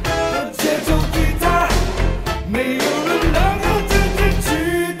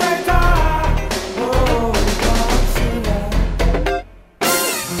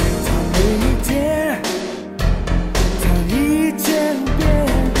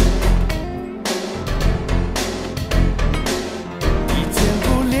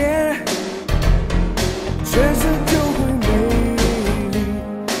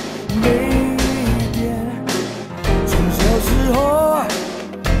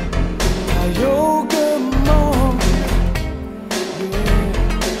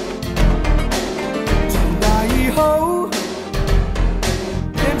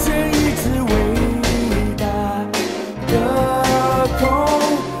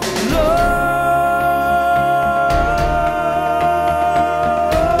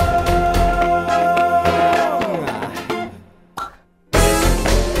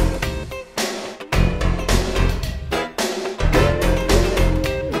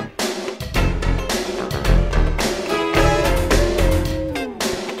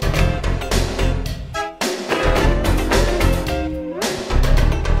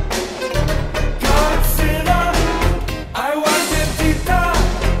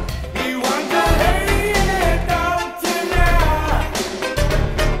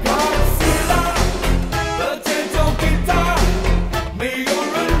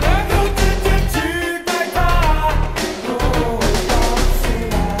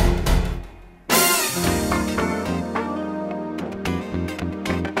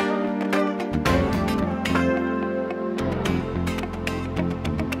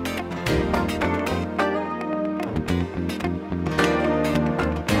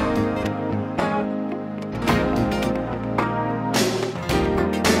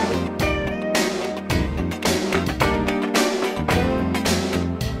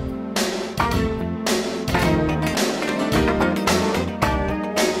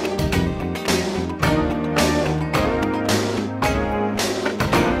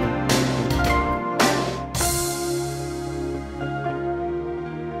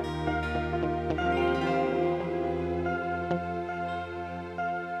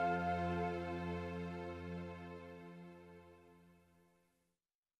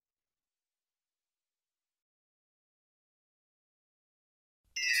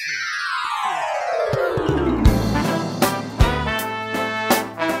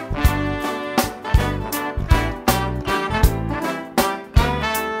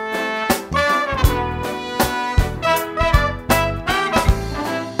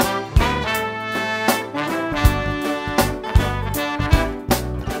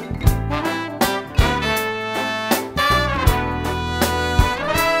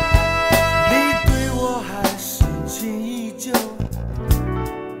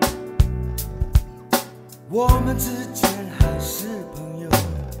我们之间还是朋友，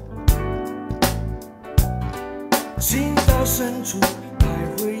情到深处还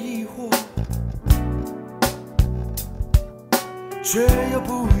会疑惑，却又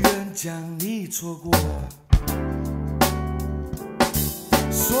不愿将你错过。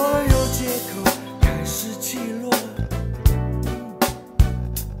所有借口开始起落，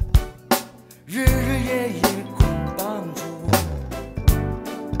日日夜夜捆绑着我，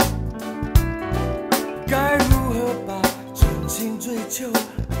该如何把真情追求？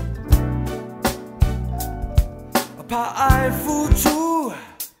怕爱付出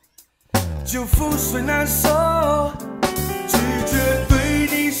就覆水难收，拒绝对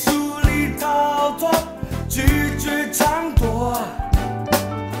你疏离逃脱，拒绝掌舵。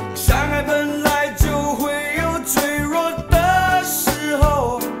相爱本来就会有脆弱的时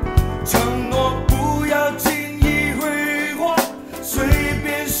候，承诺不要轻易挥霍，随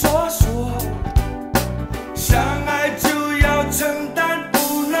便说说。相爱就要承担，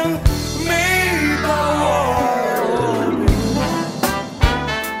不能没把握。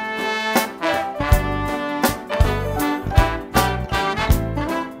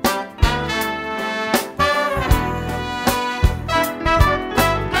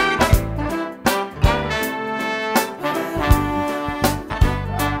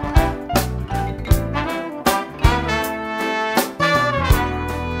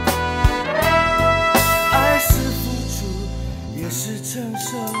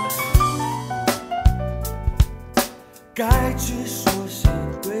该去说谁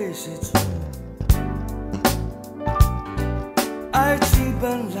对谁错，爱情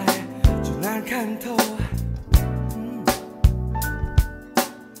本来就难看透，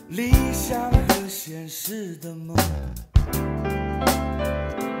理想和现实的梦，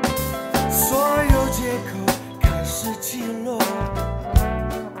所有借口开始起落，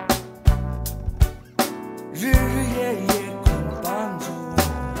日日夜夜捆绑着我，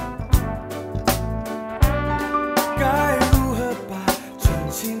该如何把真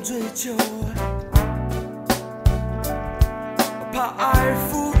情追求？怕爱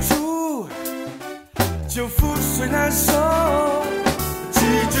付出就覆水难收，拒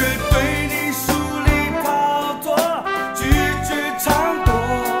绝对你疏离逃脱，拒绝掌舵。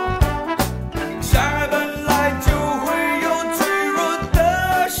相爱本来就会有脆弱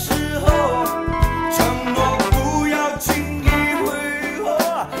的时候，承诺不要轻易挥霍，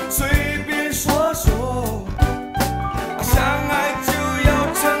随便说说。相爱就要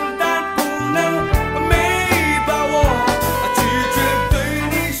承担，不能没把握。拒绝对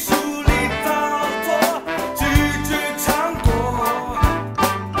你疏离逃脱，拒绝掌舵。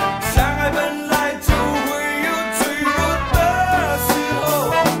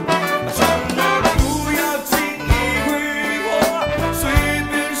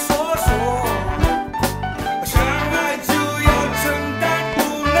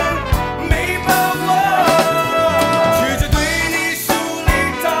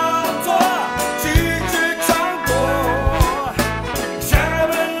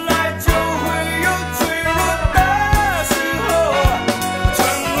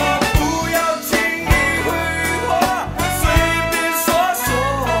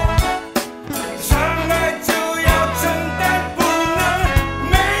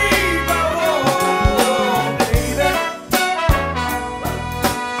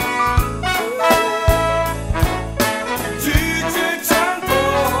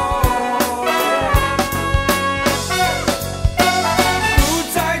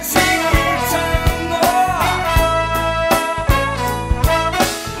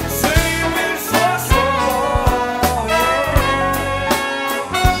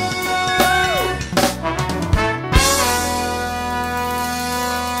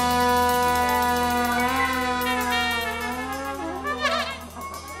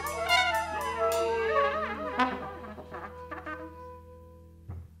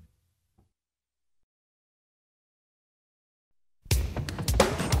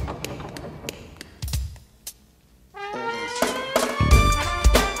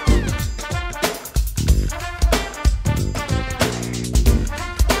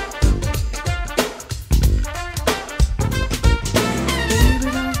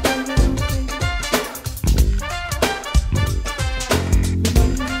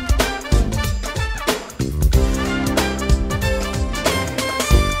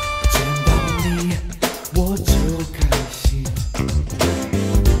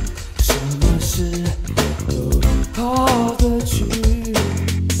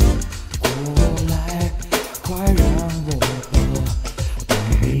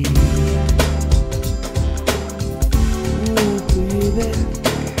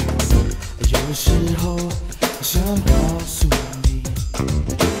想告诉你，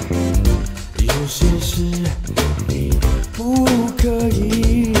有些事你不可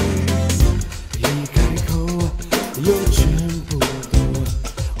以一开口又全部都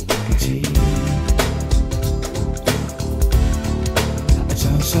忘记。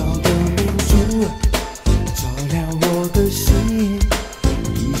掌上的明珠照亮我的心，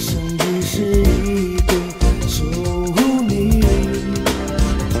一生一世一定守护你。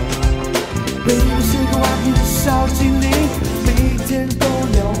Baby 是个顽皮的小精灵，每天都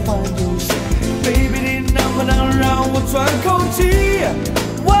要换游戏。Baby 你能不能让我喘口气？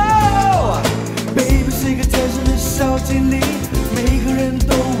哇 Baby 是个天生的小精灵，每个人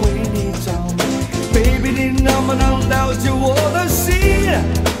都为你着迷。Baby 你能不能了解我的心？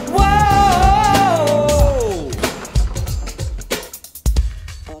哇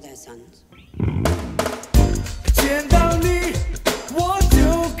见到你我就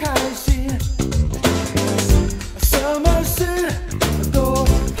开心，什么事都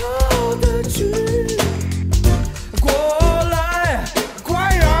跑得去。过来，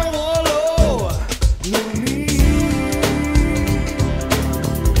快让我搂你。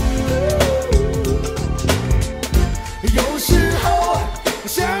有时候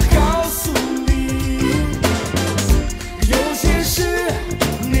想告诉你，有些事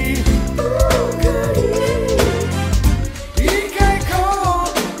你不可以一开口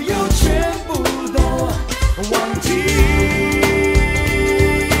又全部都忘记。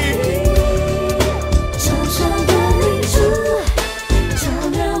掌上的明珠照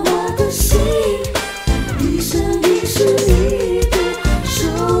亮我的心，一生一世一定守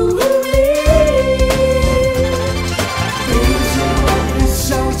护你。Baby 是我的小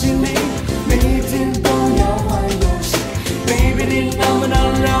精灵，每天都要换游戏。Baby 你能不能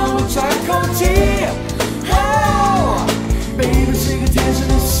让我喘口气？Baby 是个天生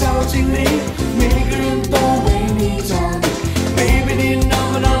的小精灵，每个人都为你着迷。Baby 你能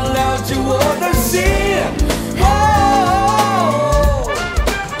不能了解我的心？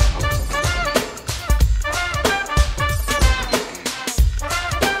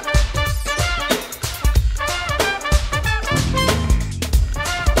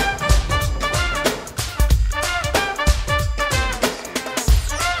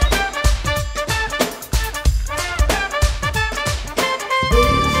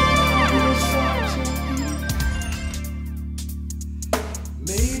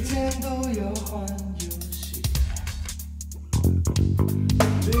每天都要换游戏。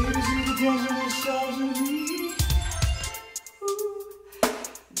Baby 是个天生的小精灵，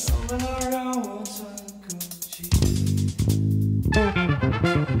能不能让我喘口气？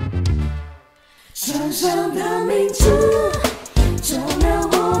掌上的明珠照亮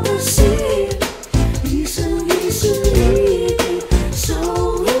我的心，一生一世一定守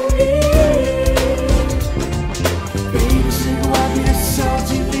护你。Baby 是个顽皮的小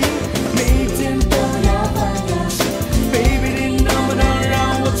精灵，每天都要换游戏。Baby 你能不能让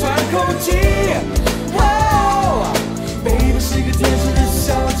我喘口气？Baby 是个天生的小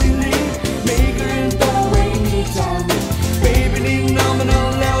精灵，每个人都为你着迷。Baby 你能不能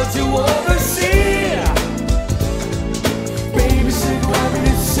了解我的心？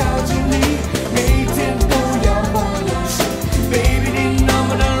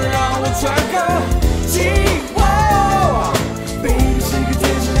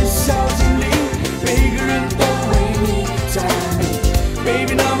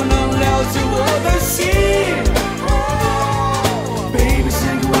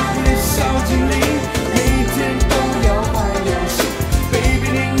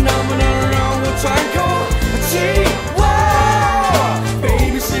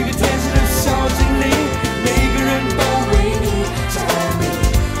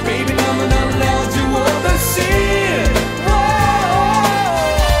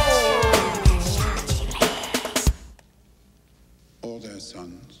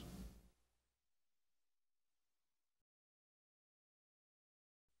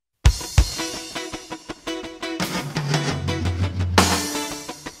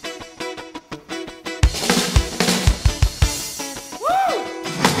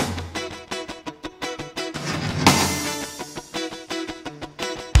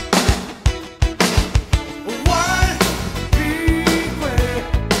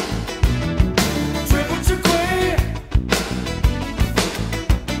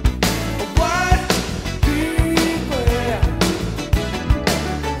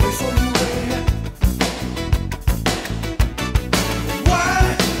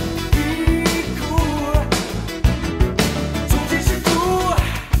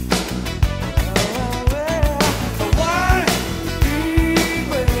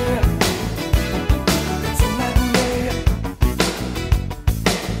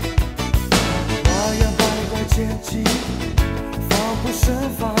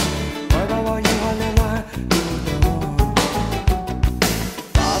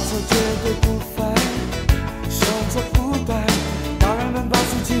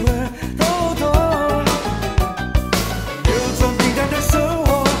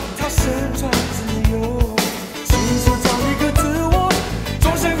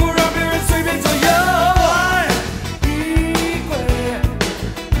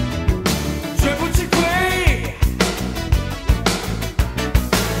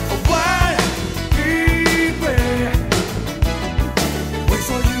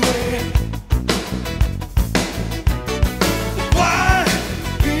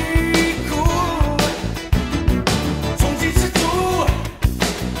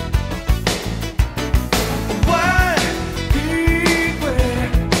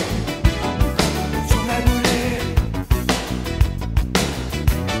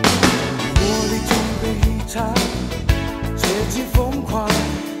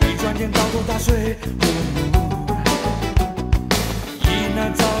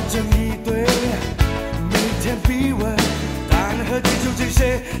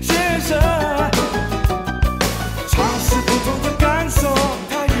谁先生？尝试不同的感受，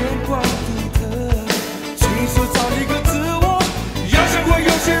他眼光独特，亲手找一个自我，要像我有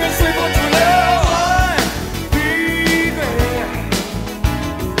些人随波逐流。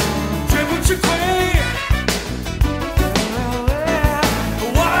绝不吃亏。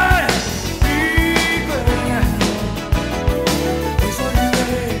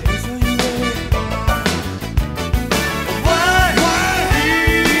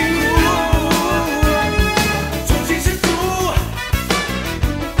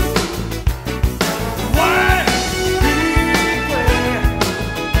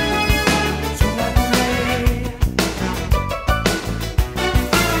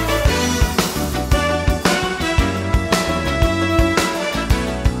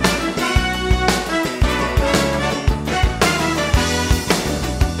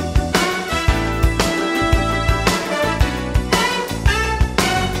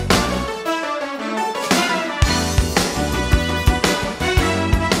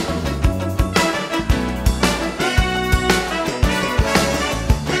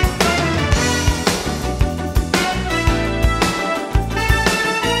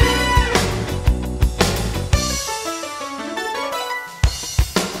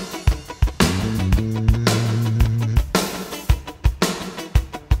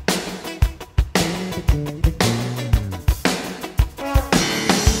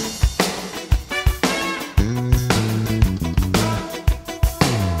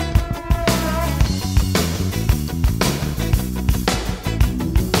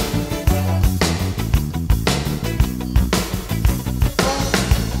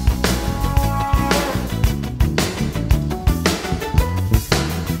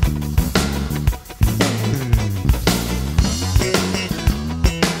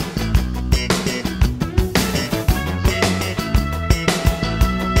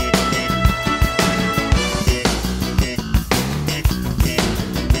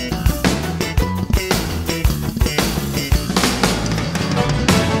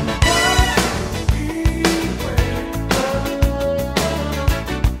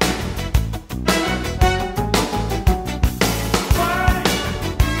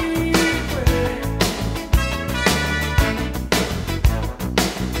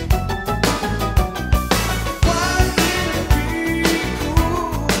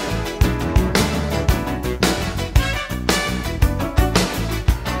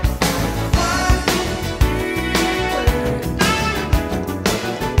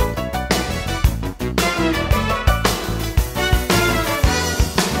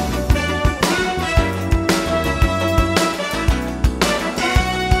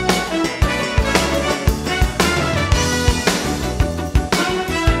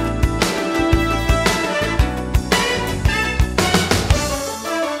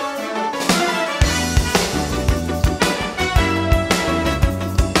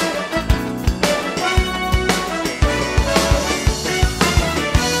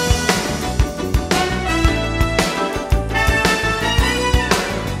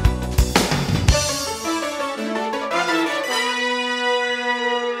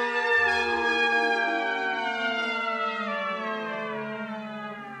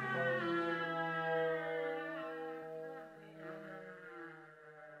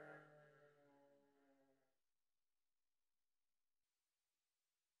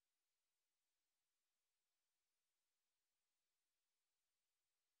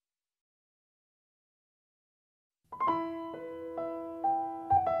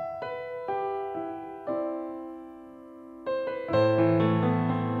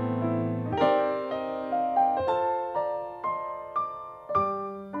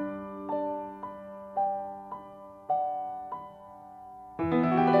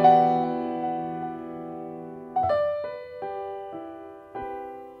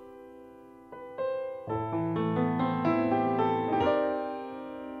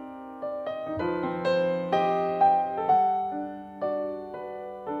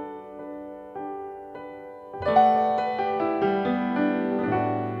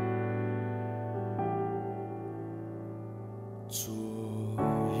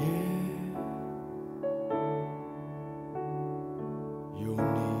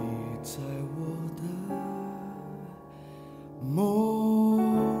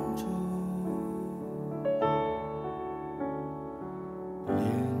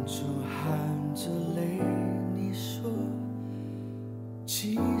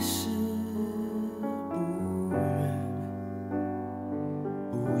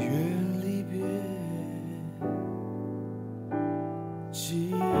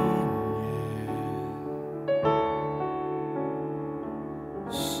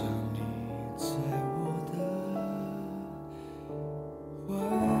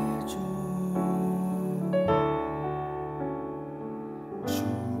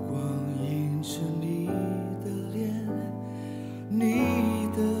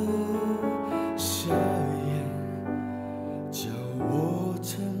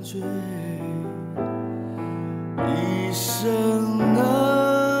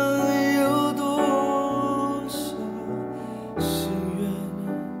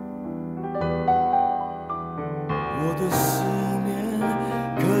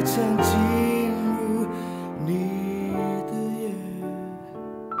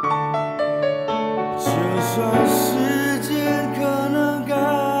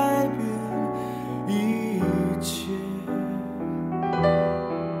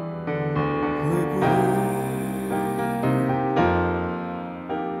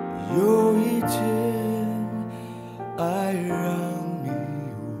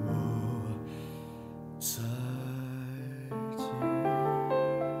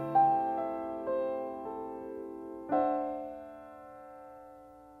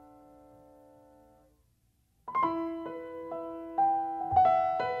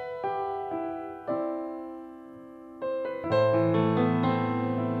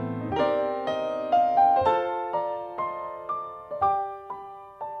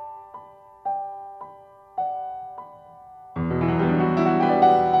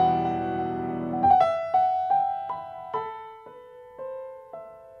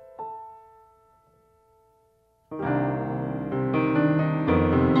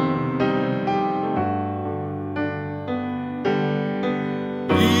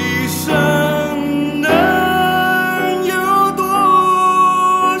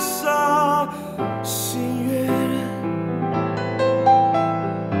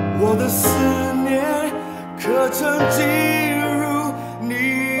我的思念可曾进入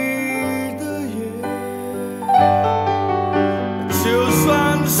你的眼？就算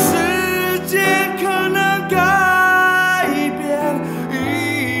时间可能改变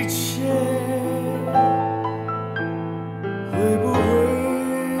一切，会不会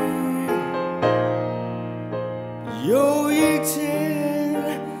有一天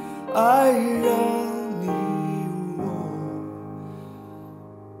爱让你我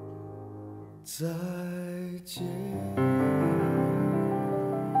再见？